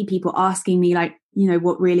Susie, people asking me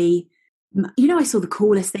what really, I saw the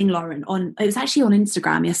coolest thing, Lauren, it was actually on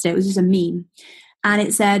Instagram yesterday. It was just a meme. And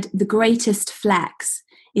it said, the greatest flex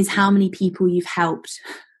is how many people you've helped.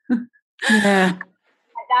 Yeah.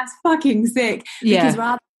 That's fucking sick. Yeah. Because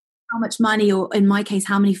rather than how much money, or in my case,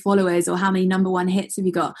 how many followers or how many number one hits have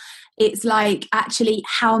you got, it's like, actually,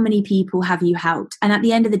 how many people have you helped? And at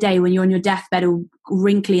the end of the day, when you're on your deathbed all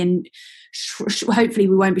wrinkly and hopefully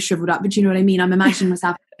we won't be shriveled up, but you know what I mean? I'm imagining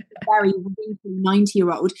myself a very wrinkly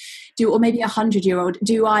 90-year-old, or maybe 100-year-old.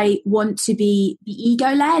 Do I want to be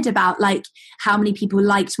ego-led about like how many people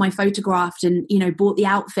liked my photograph and, bought the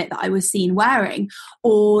outfit that I was seen wearing?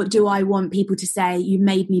 Or do I want people to say, you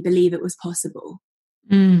made me believe it was possible?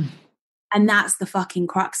 Mm. And that's the fucking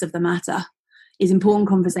crux of the matter, is important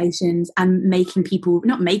conversations and making people,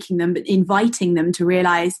 not making them, but inviting them to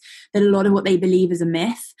realize that a lot of what they believe is a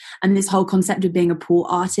myth. And this whole concept of being a poor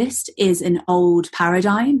artist is an old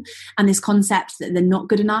paradigm. And this concept that they're not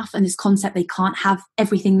good enough, and this concept they can't have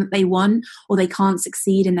everything that they want, or they can't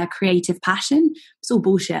succeed in their creative passion, it's all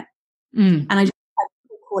bullshit. And I just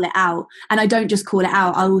call it out. And I don't just call it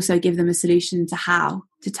out, I also give them a solution to how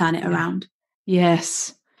to turn it around.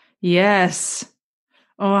 Yes. Yes.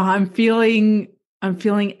 Oh, I'm feeling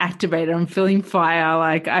activated. I'm feeling fire.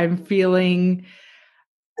 Like I feel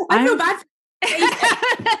bad.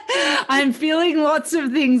 I'm feeling lots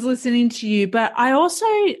of things listening to you, but I also,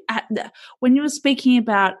 when you were speaking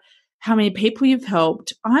about how many people you've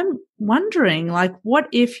helped, I'm wondering, like, what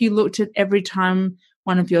if you looked at every time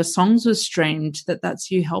one of your songs was streamed,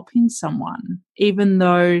 that's you helping someone, even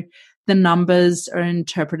though the numbers are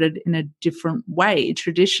interpreted in a different way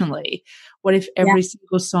traditionally? What if every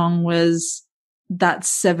single song was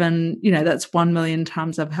that's 1 million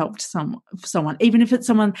times I've helped someone, even if it's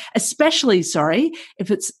someone, especially, if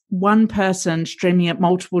it's one person streaming it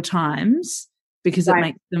multiple times because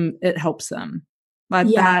it helps them like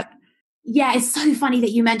that. Yeah, it's so funny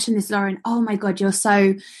that you mentioned this, Lauren. Oh my God, you're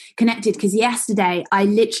so connected, because yesterday I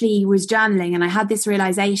literally was journaling and I had this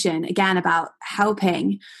realization again about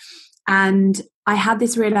helping. And I had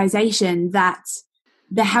this realization that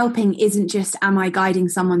the helping isn't just, am I guiding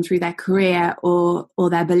someone through their career or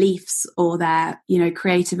their beliefs or their,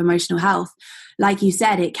 creative emotional health? Like you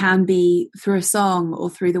said, it can be through a song or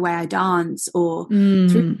through the way I dance or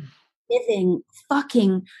through living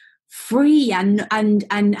fucking free and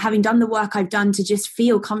having done the work I've done to just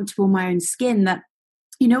feel comfortable in my own skin, that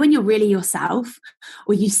when you're really yourself,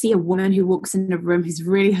 or you see a woman who walks in a room who's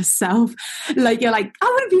really herself, like you're like, I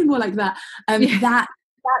want to be more like that.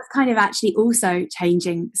 That's kind of actually also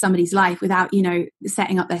changing somebody's life without,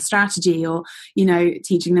 setting up their strategy or,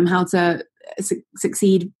 teaching them how to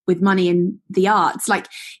succeed with money in the arts. Like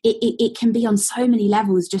it can be on so many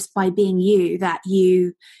levels just by being you, that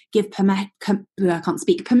you give permission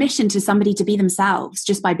to somebody to be themselves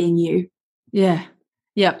just by being you. Yeah.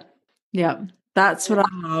 Yep. Yep. That's what I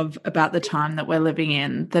love about the time that we're living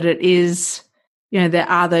in, that it is, there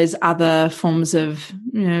are those other forms of,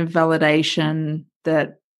 validation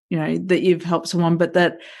that, that you've helped someone, but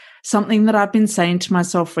that something that I've been saying to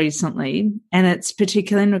myself recently, and it's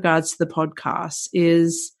particularly in regards to the podcast,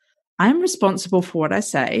 is I'm responsible for what I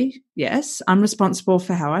say. Yes, I'm responsible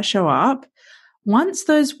for how I show up. Once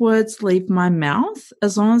those words leave my mouth,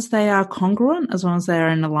 as long as they are congruent, as long as they are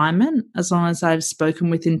in alignment, as long as I've spoken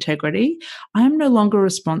with integrity, I am no longer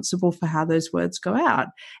responsible for how those words go out.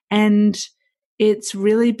 And it's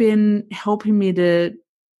really been helping me to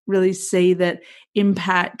really see that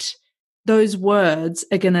those words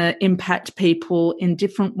are going to impact people in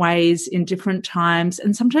different ways, in different times.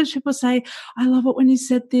 And sometimes people say, I love it when you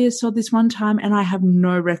said this or this one time, and I have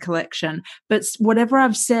no recollection. But whatever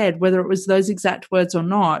I've said, whether it was those exact words or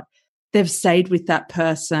not, they've stayed with that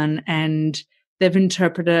person and they've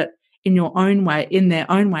interpreted it in their own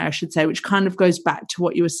way, I should say, which kind of goes back to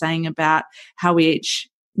what you were saying about how we each,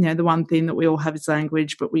 the one thing that we all have is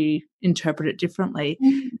language, but we interpret it differently.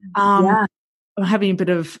 I'm having a bit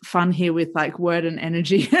of fun here with like word and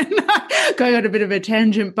energy and going on a bit of a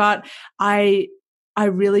tangent, but I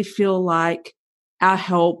really feel like our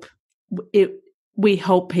help, we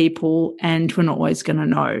help people and we're not always going to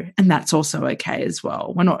know. And that's also okay as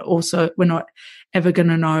well. We're not ever going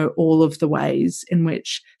to know all of the ways in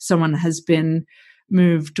which someone has been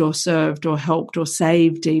moved or served or helped or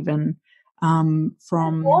saved even from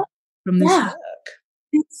this work.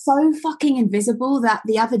 It's so fucking invisible that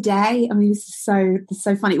the other day, I mean, this is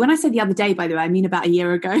so funny. When I say the other day, by the way, I mean about a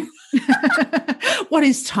year ago. What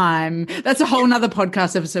is time? That's a whole nother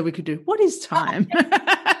podcast episode we could do. What is time?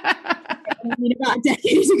 I mean about a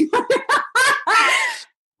decade ago.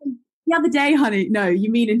 The other day, honey. No,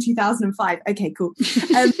 you mean in 2005. Okay, cool.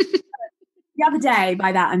 The other day,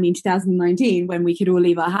 by that I mean 2019, when we could all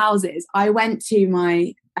leave our houses, I went to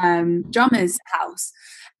my drummer's house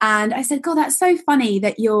and I said, God, that's so funny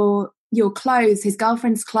that your clothes, his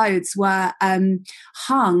girlfriend's clothes, were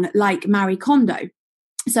hung like Marie Kondo.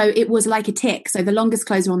 So it was like a tick. So the longest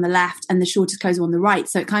clothes were on the left and the shortest clothes were on the right.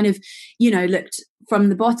 So it kind of, looked from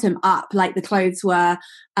the bottom up like the clothes were,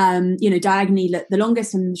 diagonally the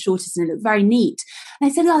longest and the shortest, and it looked very neat. And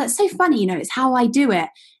I said, oh, that's so funny. It's how I do it.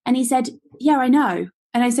 And he said, yeah, I know.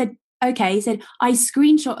 And I said, okay. He said, I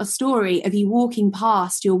screenshot a story of you walking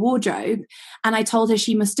past your wardrobe and I told her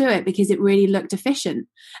she must do it because it really looked efficient.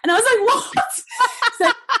 And I was like, what?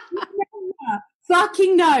 So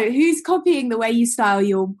fucking know who's copying the way you style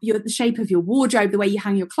your the shape of your wardrobe, the way you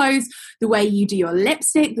hang your clothes, the way you do your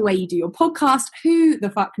lipstick, the way you do your podcast. Who the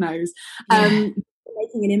fuck knows? Making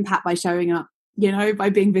an impact by showing up, by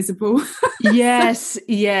being visible. Yes.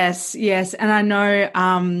 And I know,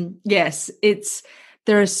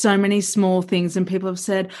 there are so many small things, and people have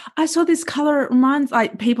said, I saw this color. It reminds,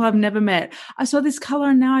 like, people I've never met. I saw this color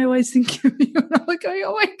and now I always think of you. And I'm like,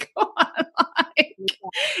 oh my God.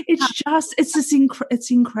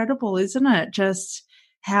 It's incredible, isn't it? Just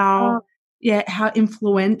how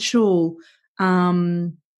influential,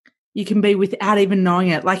 you can be without even knowing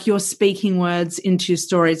it. Like, you're speaking words into your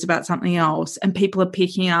stories about something else and people are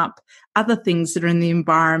picking up other things that are in the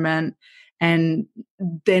environment and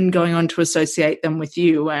then going on to associate them with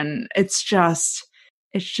you. And it's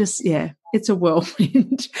a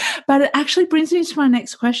whirlwind. But it actually brings me to my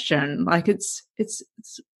next question. Like, it's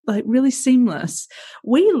like really seamless.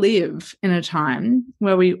 We live in a time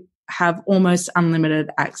where we have almost unlimited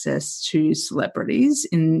access to celebrities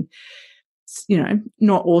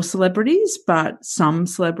not all celebrities, but some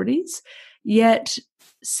celebrities. Yet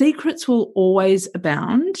secrets will always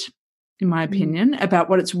abound, in my opinion, about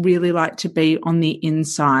what it's really like to be on the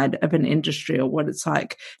inside of an industry, or what it's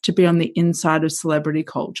like to be on the inside of celebrity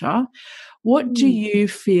culture. What do you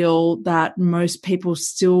feel that most people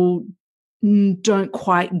still don't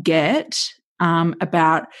quite get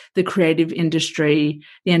about the creative industry,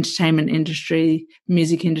 the entertainment industry,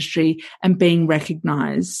 music industry, and being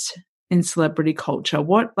recognized in celebrity culture?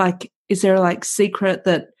 What, like, is there like secret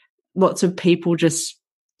that lots of people just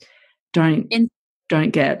don't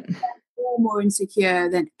get? We're more insecure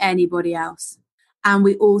than anybody else, and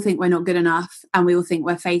we all think we're not good enough, and we all think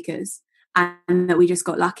we're fakers, and that we just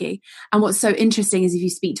got lucky. And what's so interesting is if you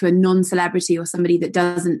speak to a non-celebrity or somebody that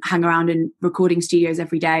doesn't hang around in recording studios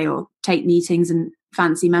every day or take meetings and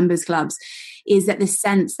fancy members clubs, is that the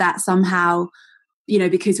sense that somehow,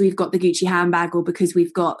 because we've got the Gucci handbag, or because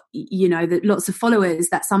we've got, lots of followers,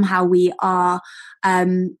 that somehow we are,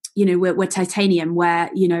 we're titanium, we're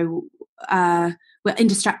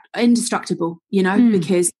indestructible,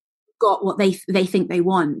 because we've got what they think they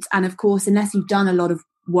want. And of course, unless you've done a lot of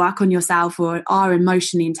work on yourself or are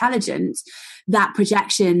emotionally intelligent, that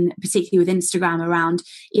projection, particularly with Instagram around,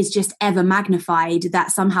 is just ever magnified,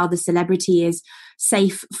 that somehow the celebrity is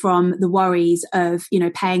safe from the worries of,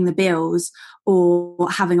 paying the bills or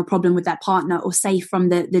having a problem with their partner, or safe from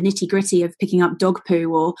the nitty gritty of picking up dog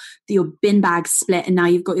poo, or your bin bag split and now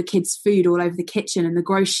you've got your kids' food all over the kitchen, and the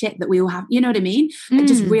gross shit that we all have, you know what I mean?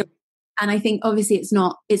 Just real. And I think obviously it's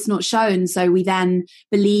not shown. So we then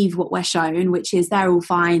believe what we're shown, which is they're all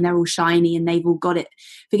fine, they're all shiny, and they've all got it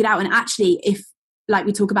figured out. And actually, if, like,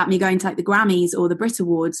 we talk about me going to like the Grammys or the Brit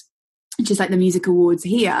Awards, just like the music awards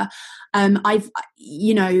here, I've,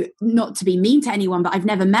 not to be mean to anyone, but I've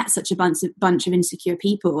never met such a bunch of insecure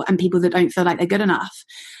people and people that don't feel like they're good enough.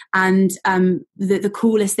 And the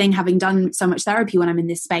coolest thing, having done so much therapy when I'm in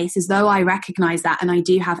this space, is though I recognize that, and I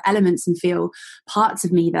do have elements and feel parts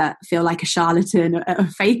of me that feel like a charlatan, a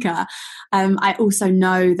faker, I also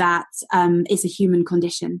know that it's a human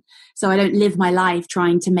condition. So I don't live my life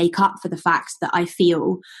trying to make up for the fact that I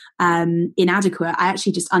feel inadequate. I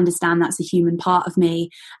actually just understand that's a human part of me,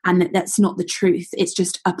 and that's not the truth. It's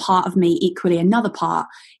just a part of me. Equally, another part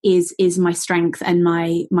is my strength and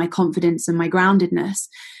my confidence and my groundedness.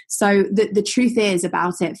 So the truth is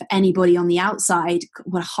about it, for anybody on the outside,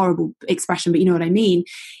 what a horrible expression, but you know what I mean,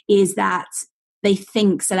 is that they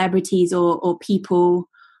think celebrities or people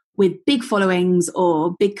with big followings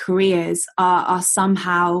or big careers are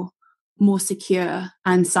somehow more secure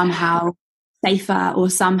and somehow safer, or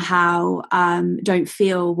somehow don't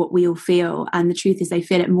feel what we all feel. And the truth is they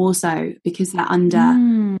feel it more so because they're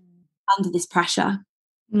under this pressure.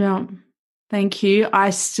 Yeah. Thank you. I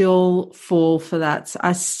still fall for that.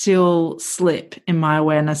 I still slip in my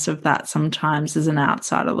awareness of that sometimes as an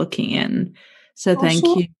outsider looking in. So thank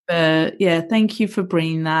you for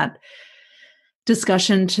bringing that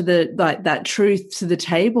discussion to that truth to the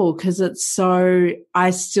table, because I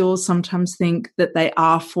still sometimes think that they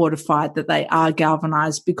are fortified, that they are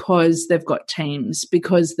galvanized because they've got teams,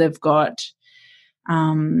 because they've got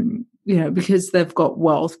because they've got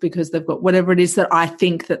wealth, because they've got whatever it is that I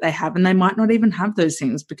think that they have, and they might not even have those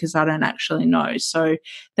things because I don't actually know. So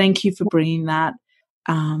thank you for bringing that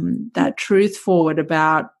truth forward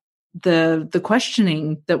about the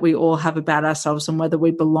questioning that we all have about ourselves and whether we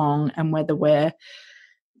belong and whether we're,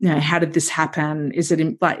 how did this happen? Is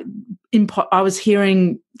it I was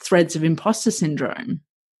hearing threads of imposter syndrome.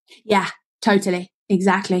 Yeah, totally.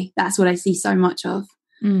 Exactly. That's what I see so much of.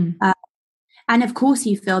 And of course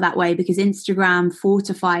you feel that way because Instagram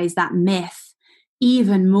fortifies that myth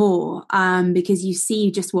even more, because you see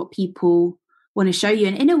just what people want to show you.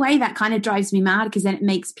 And in a way that kind of drives me mad, because then it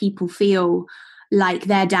makes people feel like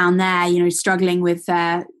they're down there, struggling with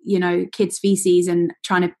their, kids' feces and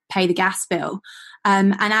trying to pay the gas bill.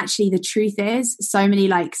 And actually the truth is so many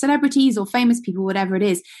like celebrities or famous people, whatever it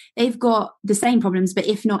is, they've got the same problems, but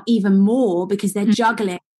if not even more, because they're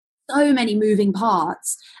juggling so many moving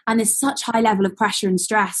parts, and there's such high level of pressure and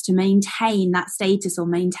stress to maintain that status or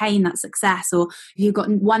maintain that success. Or if you've got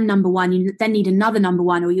one number one, you then need another number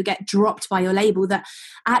one, or you get dropped by your label, that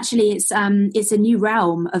actually it's a new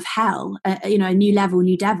realm of hell, a new level,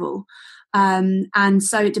 new devil. And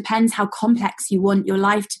so it depends how complex you want your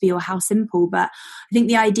life to be or how simple. But I think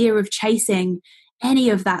the idea of chasing any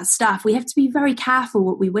of that stuff, we have to be very careful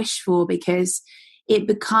what we wish for, because it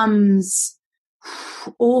becomes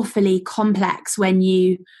awfully complex when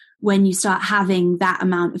you start having that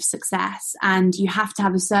amount of success, and you have to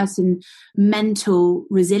have a certain mental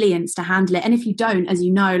resilience to handle it. And if you don't, as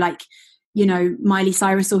you know, Miley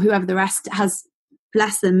Cyrus or whoever the rest has,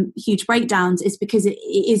 bless them, huge breakdowns, is because it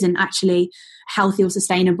isn't actually healthy or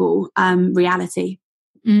sustainable reality.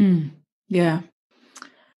 Yeah.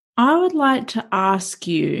 I would like to ask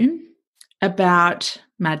you about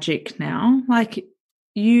magic now. Like,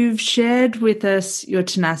 you've shared with us your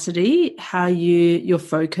tenacity, how your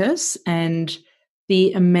focus, and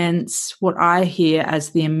the immense, what I hear as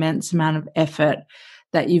the immense amount of effort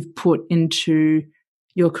that you've put into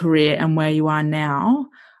your career and where you are now.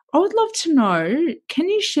 I would love to know, can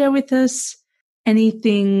you share with us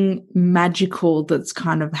anything magical that's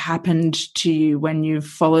kind of happened to you when you've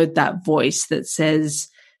followed that voice that says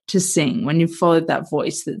to sing, when you've followed that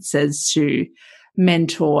voice that says to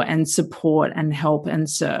mentor and support and help and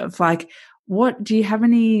serve? Like, what do you have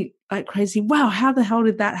any like crazy, wow, how the hell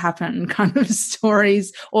did that happen kind of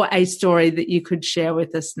stories, or a story that you could share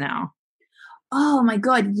with us now? Oh my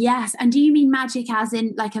God, yes. And do you mean magic as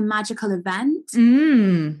in like a magical event?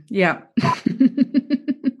 Yeah. Tell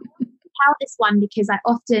this one because I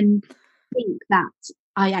often think that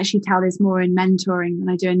I actually tell this more in mentoring than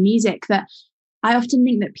I do in music, that I often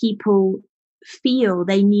think that people feel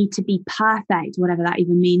they need to be perfect, whatever that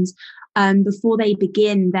even means, before they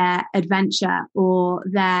begin their adventure or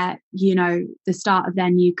their, the start of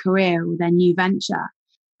their new career or their new venture.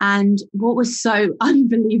 And what was so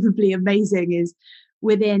unbelievably amazing is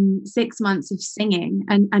within 6 months of singing,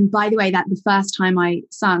 and by the way, that the first time I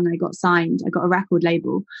sung, I got signed, I got a record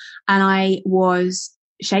label, and I was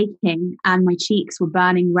shaking and my cheeks were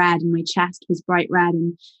burning red and my chest was bright red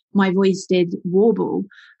and my voice did warble,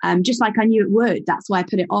 just like I knew it would. That's why I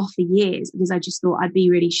put it off for years, because I just thought I'd be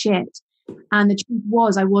really shit. And the truth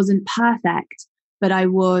was I wasn't perfect, but I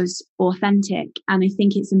was authentic. And I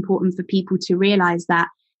think it's important for people to realize that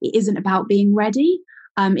it isn't about being ready.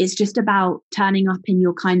 It's just about turning up in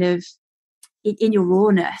your kind of, in your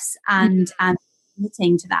rawness and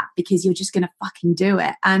committing to that, because you're just going to fucking do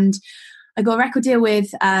it. And I got a record deal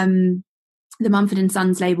with the Mumford &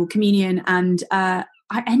 Sons label, Communion, and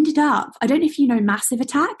I ended up, I don't know if you know Massive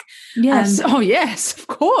Attack. Yes. Oh, yes, of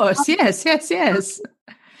course. Yes.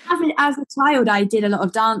 As a child, I did a lot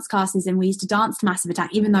of dance classes, and we used to dance to Massive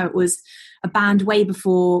Attack, even though it was a band way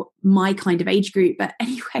before my kind of age group. But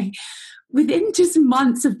anyway, within just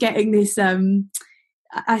months of getting this,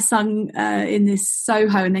 I sung in this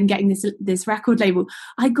Soho, and then getting this record label,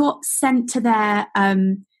 I got sent to their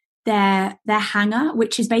hangar,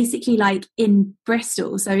 which is basically like in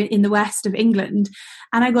Bristol, so in the west of England,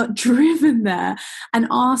 and I got driven there and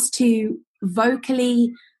asked to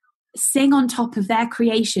vocally sing on top of their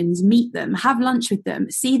creations, meet them, have lunch with them,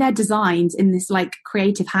 see their designs in this like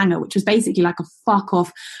creative hangar, which was basically like a fuck off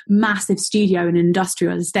massive studio in an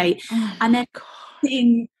industrial estate. And then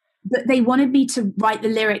sing, but they wanted me to write the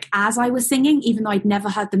lyric as I was singing, even though I'd never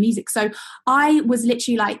heard the music. So I was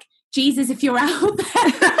literally like, Jesus, if you're out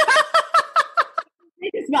there.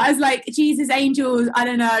 But I was like, Jesus, angels, I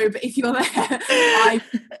don't know, but if you're there,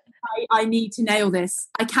 I need to nail this.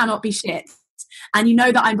 I cannot be shit. And you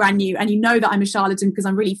know that I'm brand new, and you know that I'm a charlatan because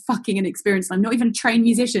I'm really fucking inexperienced. I'm not even a trained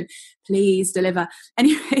musician. Please deliver.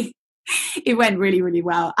 Anyway, it went really, really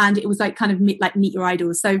well. And it was like kind of like meet your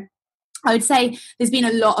idols. So I would say there's been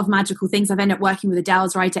a lot of magical things. I've ended up working with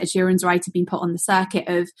Adele's writer, Ed Sheeran's writer, been put on the circuit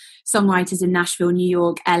of songwriters in Nashville, New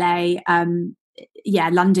York, LA,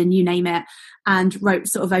 London, you name it, and wrote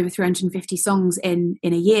sort of over 350 songs in a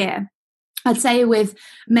year. I'd say with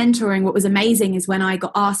mentoring, what was amazing is when I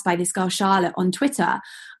got asked by this girl, Charlotte, on Twitter,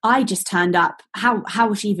 I just turned up.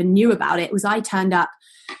 How she even knew about it was I turned up,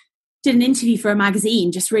 did an interview for a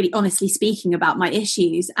magazine, just really honestly speaking about my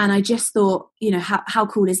issues. And I just thought, you know, how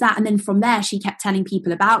cool is that? And then from there, she kept telling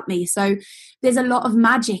people about me. So there's a lot of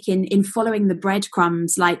magic in following the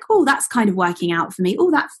breadcrumbs, like, oh, that's kind of working out for me. Oh,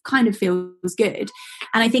 that kind of feels good.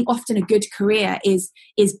 And I think often a good career is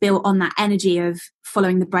built on that energy of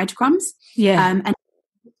following the breadcrumbs. Yeah. And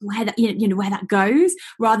where that, you know, where that goes,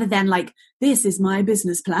 rather than like, this is my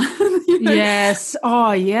business plan. You know? Yes.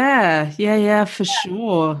 Oh, yeah. Yeah, for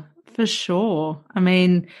sure. For sure. I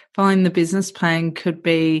mean, following the business plan could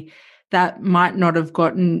be that might not have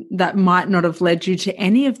led you to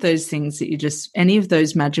any of those things that any of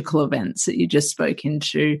those magical events that you just spoke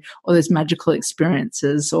into, or those magical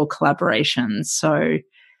experiences or collaborations. So,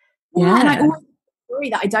 yeah. And I always worry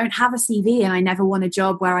that I don't have a CV, and I never want a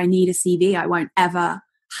job where I need a CV. I won't ever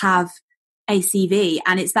have a CV.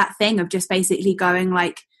 And it's that thing of just basically going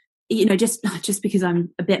like, you know, just because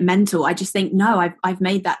I'm a bit mental, I just think, no, I've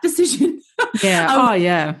made that decision.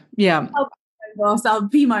 Yeah. Yeah. I'll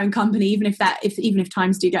be my own company, even if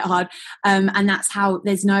times do get hard. And that's how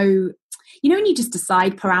there's no, you know, when you just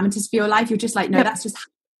decide parameters for your life, you're just like, no, that's just how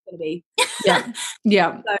it's going to be.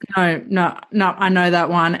 Yeah. No, I know that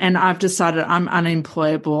one. And I've decided I'm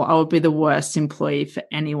unemployable. I will be the worst employee for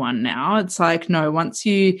anyone now. It's like, no, once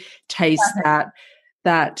you taste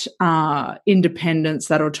that independence,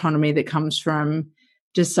 that autonomy that comes from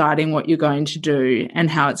deciding what you're going to do and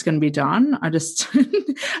how it's going to be done,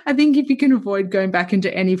 I think if you can avoid going back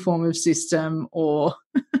into any form of system or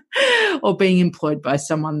being employed by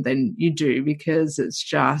someone, then you do, because it's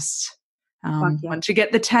just once you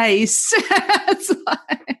get the taste, it's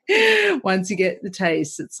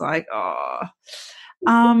like,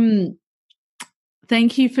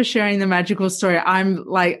 thank you for sharing the magical story.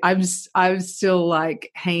 I'm still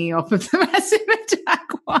like hanging off of the Massive Attack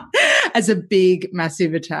one as a big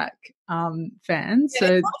Massive Attack fan.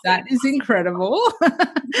 So that is incredible.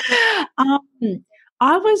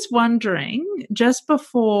 I was wondering, just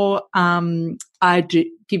before I do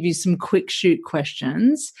give you some quick shoot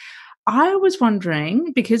questions, I was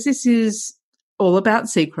wondering, because this is all about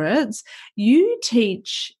secrets, you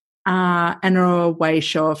teach and are a way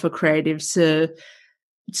shower for creatives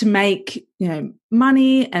to make, you know,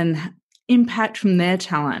 money and impact from their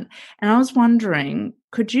talent. And I was wondering,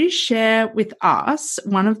 could you share with us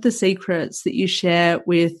one of the secrets that you share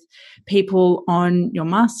with people on your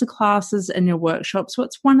masterclasses and your workshops?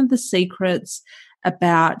 What's one of the secrets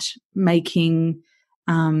about making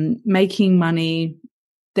money,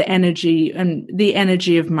 the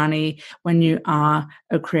energy of money when you are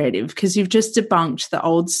a creative? Because you've just debunked the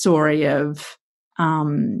old story of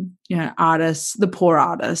artists, the poor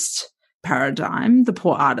artist paradigm, the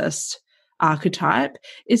poor artist archetype.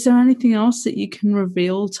 Is there anything else that you can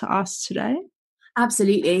reveal to us today?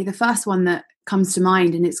 Absolutely. The first one that comes to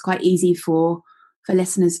mind, and it's quite easy for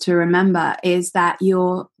listeners to remember, is that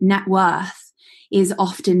your net worth is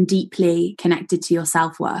often deeply connected to your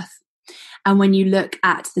self-worth. And when you look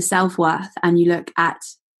at the self-worth and you look at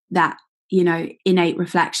that, you know, innate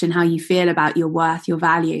reflection, how you feel about your worth, your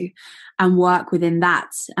value, and work within that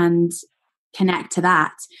and connect to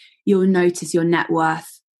that, you'll notice your net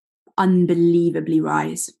worth unbelievably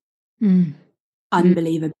rise.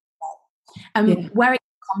 Unbelievably. Where it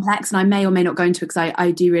complex, and I may or may not go into it because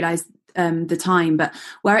I do realize the time, but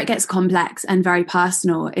where it gets complex and very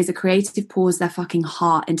personal is a creative pours their fucking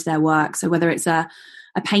heart into their work. So whether it's a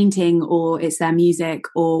painting or it's their music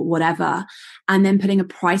or whatever, and then putting a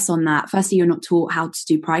price on that. Firstly, you're not taught how to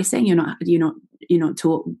do pricing. You're not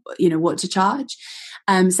taught, what to charge.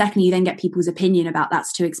 Secondly, you then get people's opinion about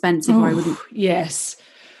that's too expensive. Or I wouldn't. Yes.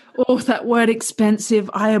 Oh, that word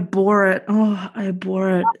expensive. I abhor it. Oh, I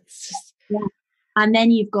abhor it. It's just... Yeah. And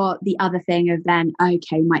then you've got the other thing of then,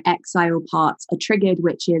 okay, my exile parts are triggered,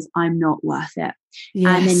 which is I'm not worth it.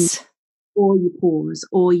 Yes. And then or you pause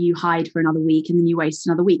or you hide for another week and then you waste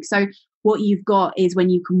another week. So what you've got is when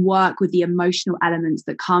you can work with the emotional elements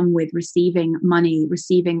that come with receiving money,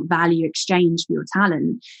 receiving value exchange for your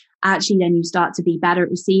talent, actually then you start to be better at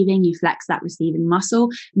receiving, you flex that receiving muscle,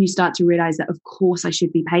 and you start to realize that, of course, I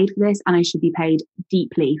should be paid for this and I should be paid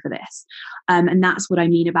deeply for this. And that's what I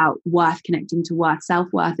mean about worth connecting to worth,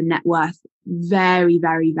 self-worth and net worth. Very,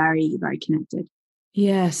 very, very, very connected.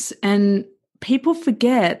 Yes. And people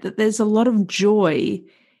forget that there's a lot of joy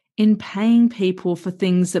in paying people for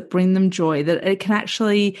things that bring them joy, that it can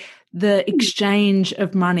actually, the exchange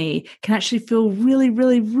of money can actually feel really,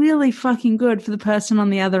 really, really fucking good for the person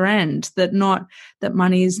on the other end, that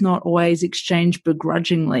money is not always exchanged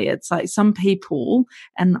begrudgingly. It's like some people,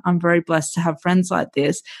 and I'm very blessed to have friends like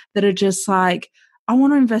this, that are just like, I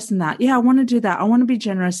want to invest in that. Yeah, I want to do that. I want to be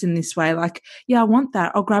generous in this way. Like, yeah, I want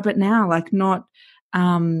that. I'll grab it now. Like not,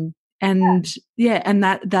 and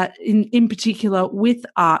that in particular with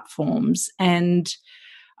art forms. And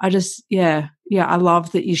I just, I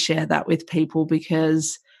love that you share that with people,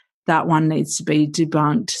 because that one needs to be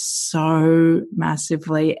debunked so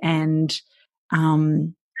massively, and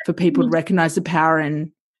for people to recognize the power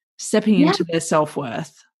in stepping into their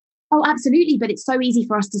self-worth. Oh, absolutely. But it's so easy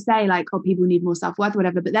for us to say like, oh, people need more self-worth,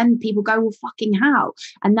 whatever. But then people go, well, fucking how?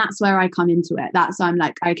 And that's where I come into it. That's I'm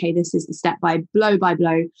like, okay, this is the step by blow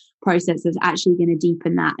process that's actually going to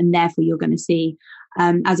deepen that. And therefore you're going to see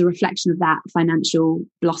as a reflection of that financial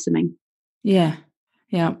blossoming. Yeah.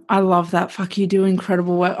 Yeah. I love that. Fuck, you do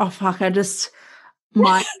incredible work. Oh, fuck.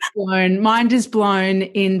 Mind is blown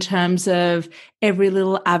in terms of every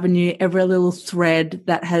little avenue, every little thread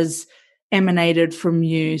that has emanated from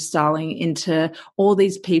you, Starling, into all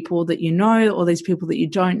these people that you know, all these people that you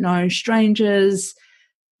don't know, strangers,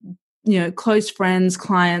 close friends,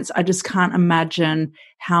 clients. I just can't imagine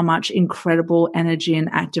how much incredible energy and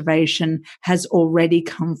activation has already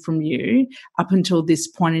come from you up until this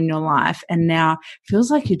point in your life. And now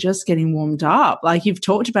feels like you're just getting warmed up. Like you've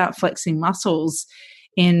talked about flexing muscles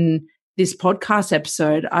in this podcast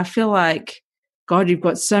episode. I feel like, God, you've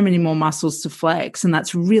got so many more muscles to flex, and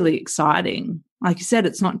that's really exciting. Like you said,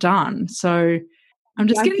 it's not done. So I'm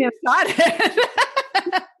just getting excited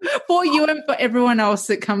for you and for everyone else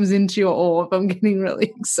that comes into your orb. I'm getting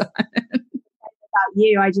really excited. About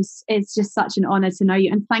you, it's just such an honor to know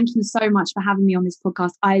you, and thank you so much for having me on this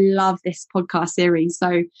podcast. I love this podcast series,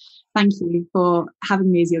 so thank you for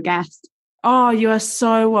having me as your guest. Oh, you are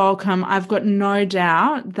so welcome. I've got no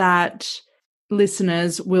doubt that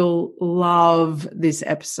listeners will love this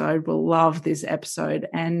episode,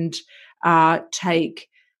 and take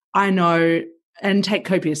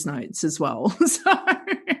copious notes as well. So,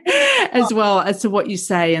 as well as to what you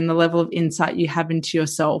say and the level of insight you have into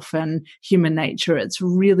yourself and human nature. It's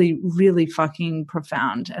really, really fucking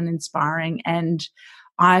profound and inspiring. And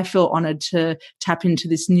I feel honored to tap into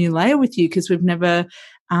this new layer with you, because we've never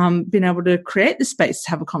been able to create the space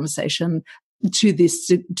to have a conversation to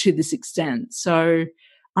this extent. So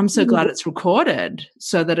I'm so glad it's recorded,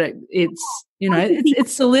 so that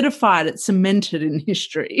it's solidified, it's cemented in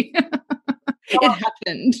history. It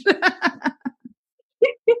happened.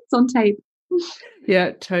 It's on tape.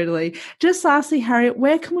 Yeah, totally. Just lastly, Harriet,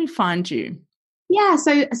 where can we find you? Yeah,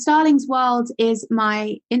 so Starling's World is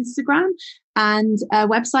my Instagram, and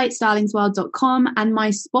website starlingsworld.com, and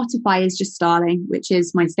my Spotify is just Starling, which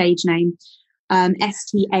is my stage name.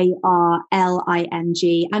 Starling,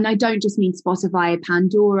 and I don't just mean Spotify,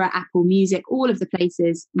 Pandora, Apple Music, all of the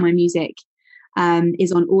places my music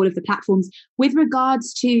is on, all of the platforms. With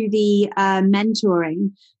regards to the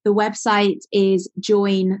mentoring, the website is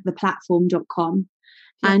jointheplatform.com.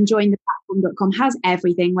 And jointheplatform.com has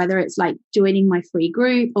everything, whether it's like joining my free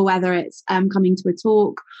group, or whether it's coming to a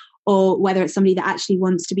talk, or whether it's somebody that actually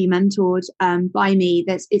wants to be mentored by me.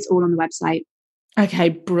 It's all on the website. Okay,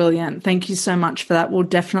 brilliant. Thank you so much for that. We'll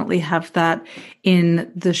definitely have that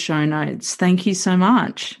in the show notes. Thank you so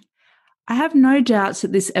much. I have no doubts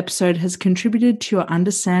that this episode has contributed to your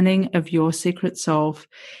understanding of your secret self.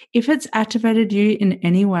 If it's activated you in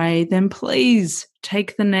any way, then please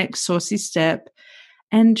take the next saucy step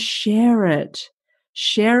and share it.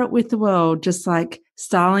 Share it with the world, just like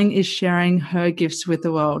Starling is sharing her gifts with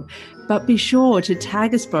the world. But be sure to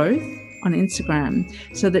tag us both on Instagram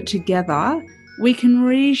so that together we can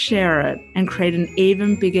reshare it and create an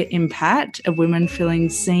even bigger impact of women feeling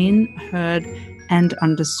seen, heard, and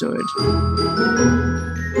understood.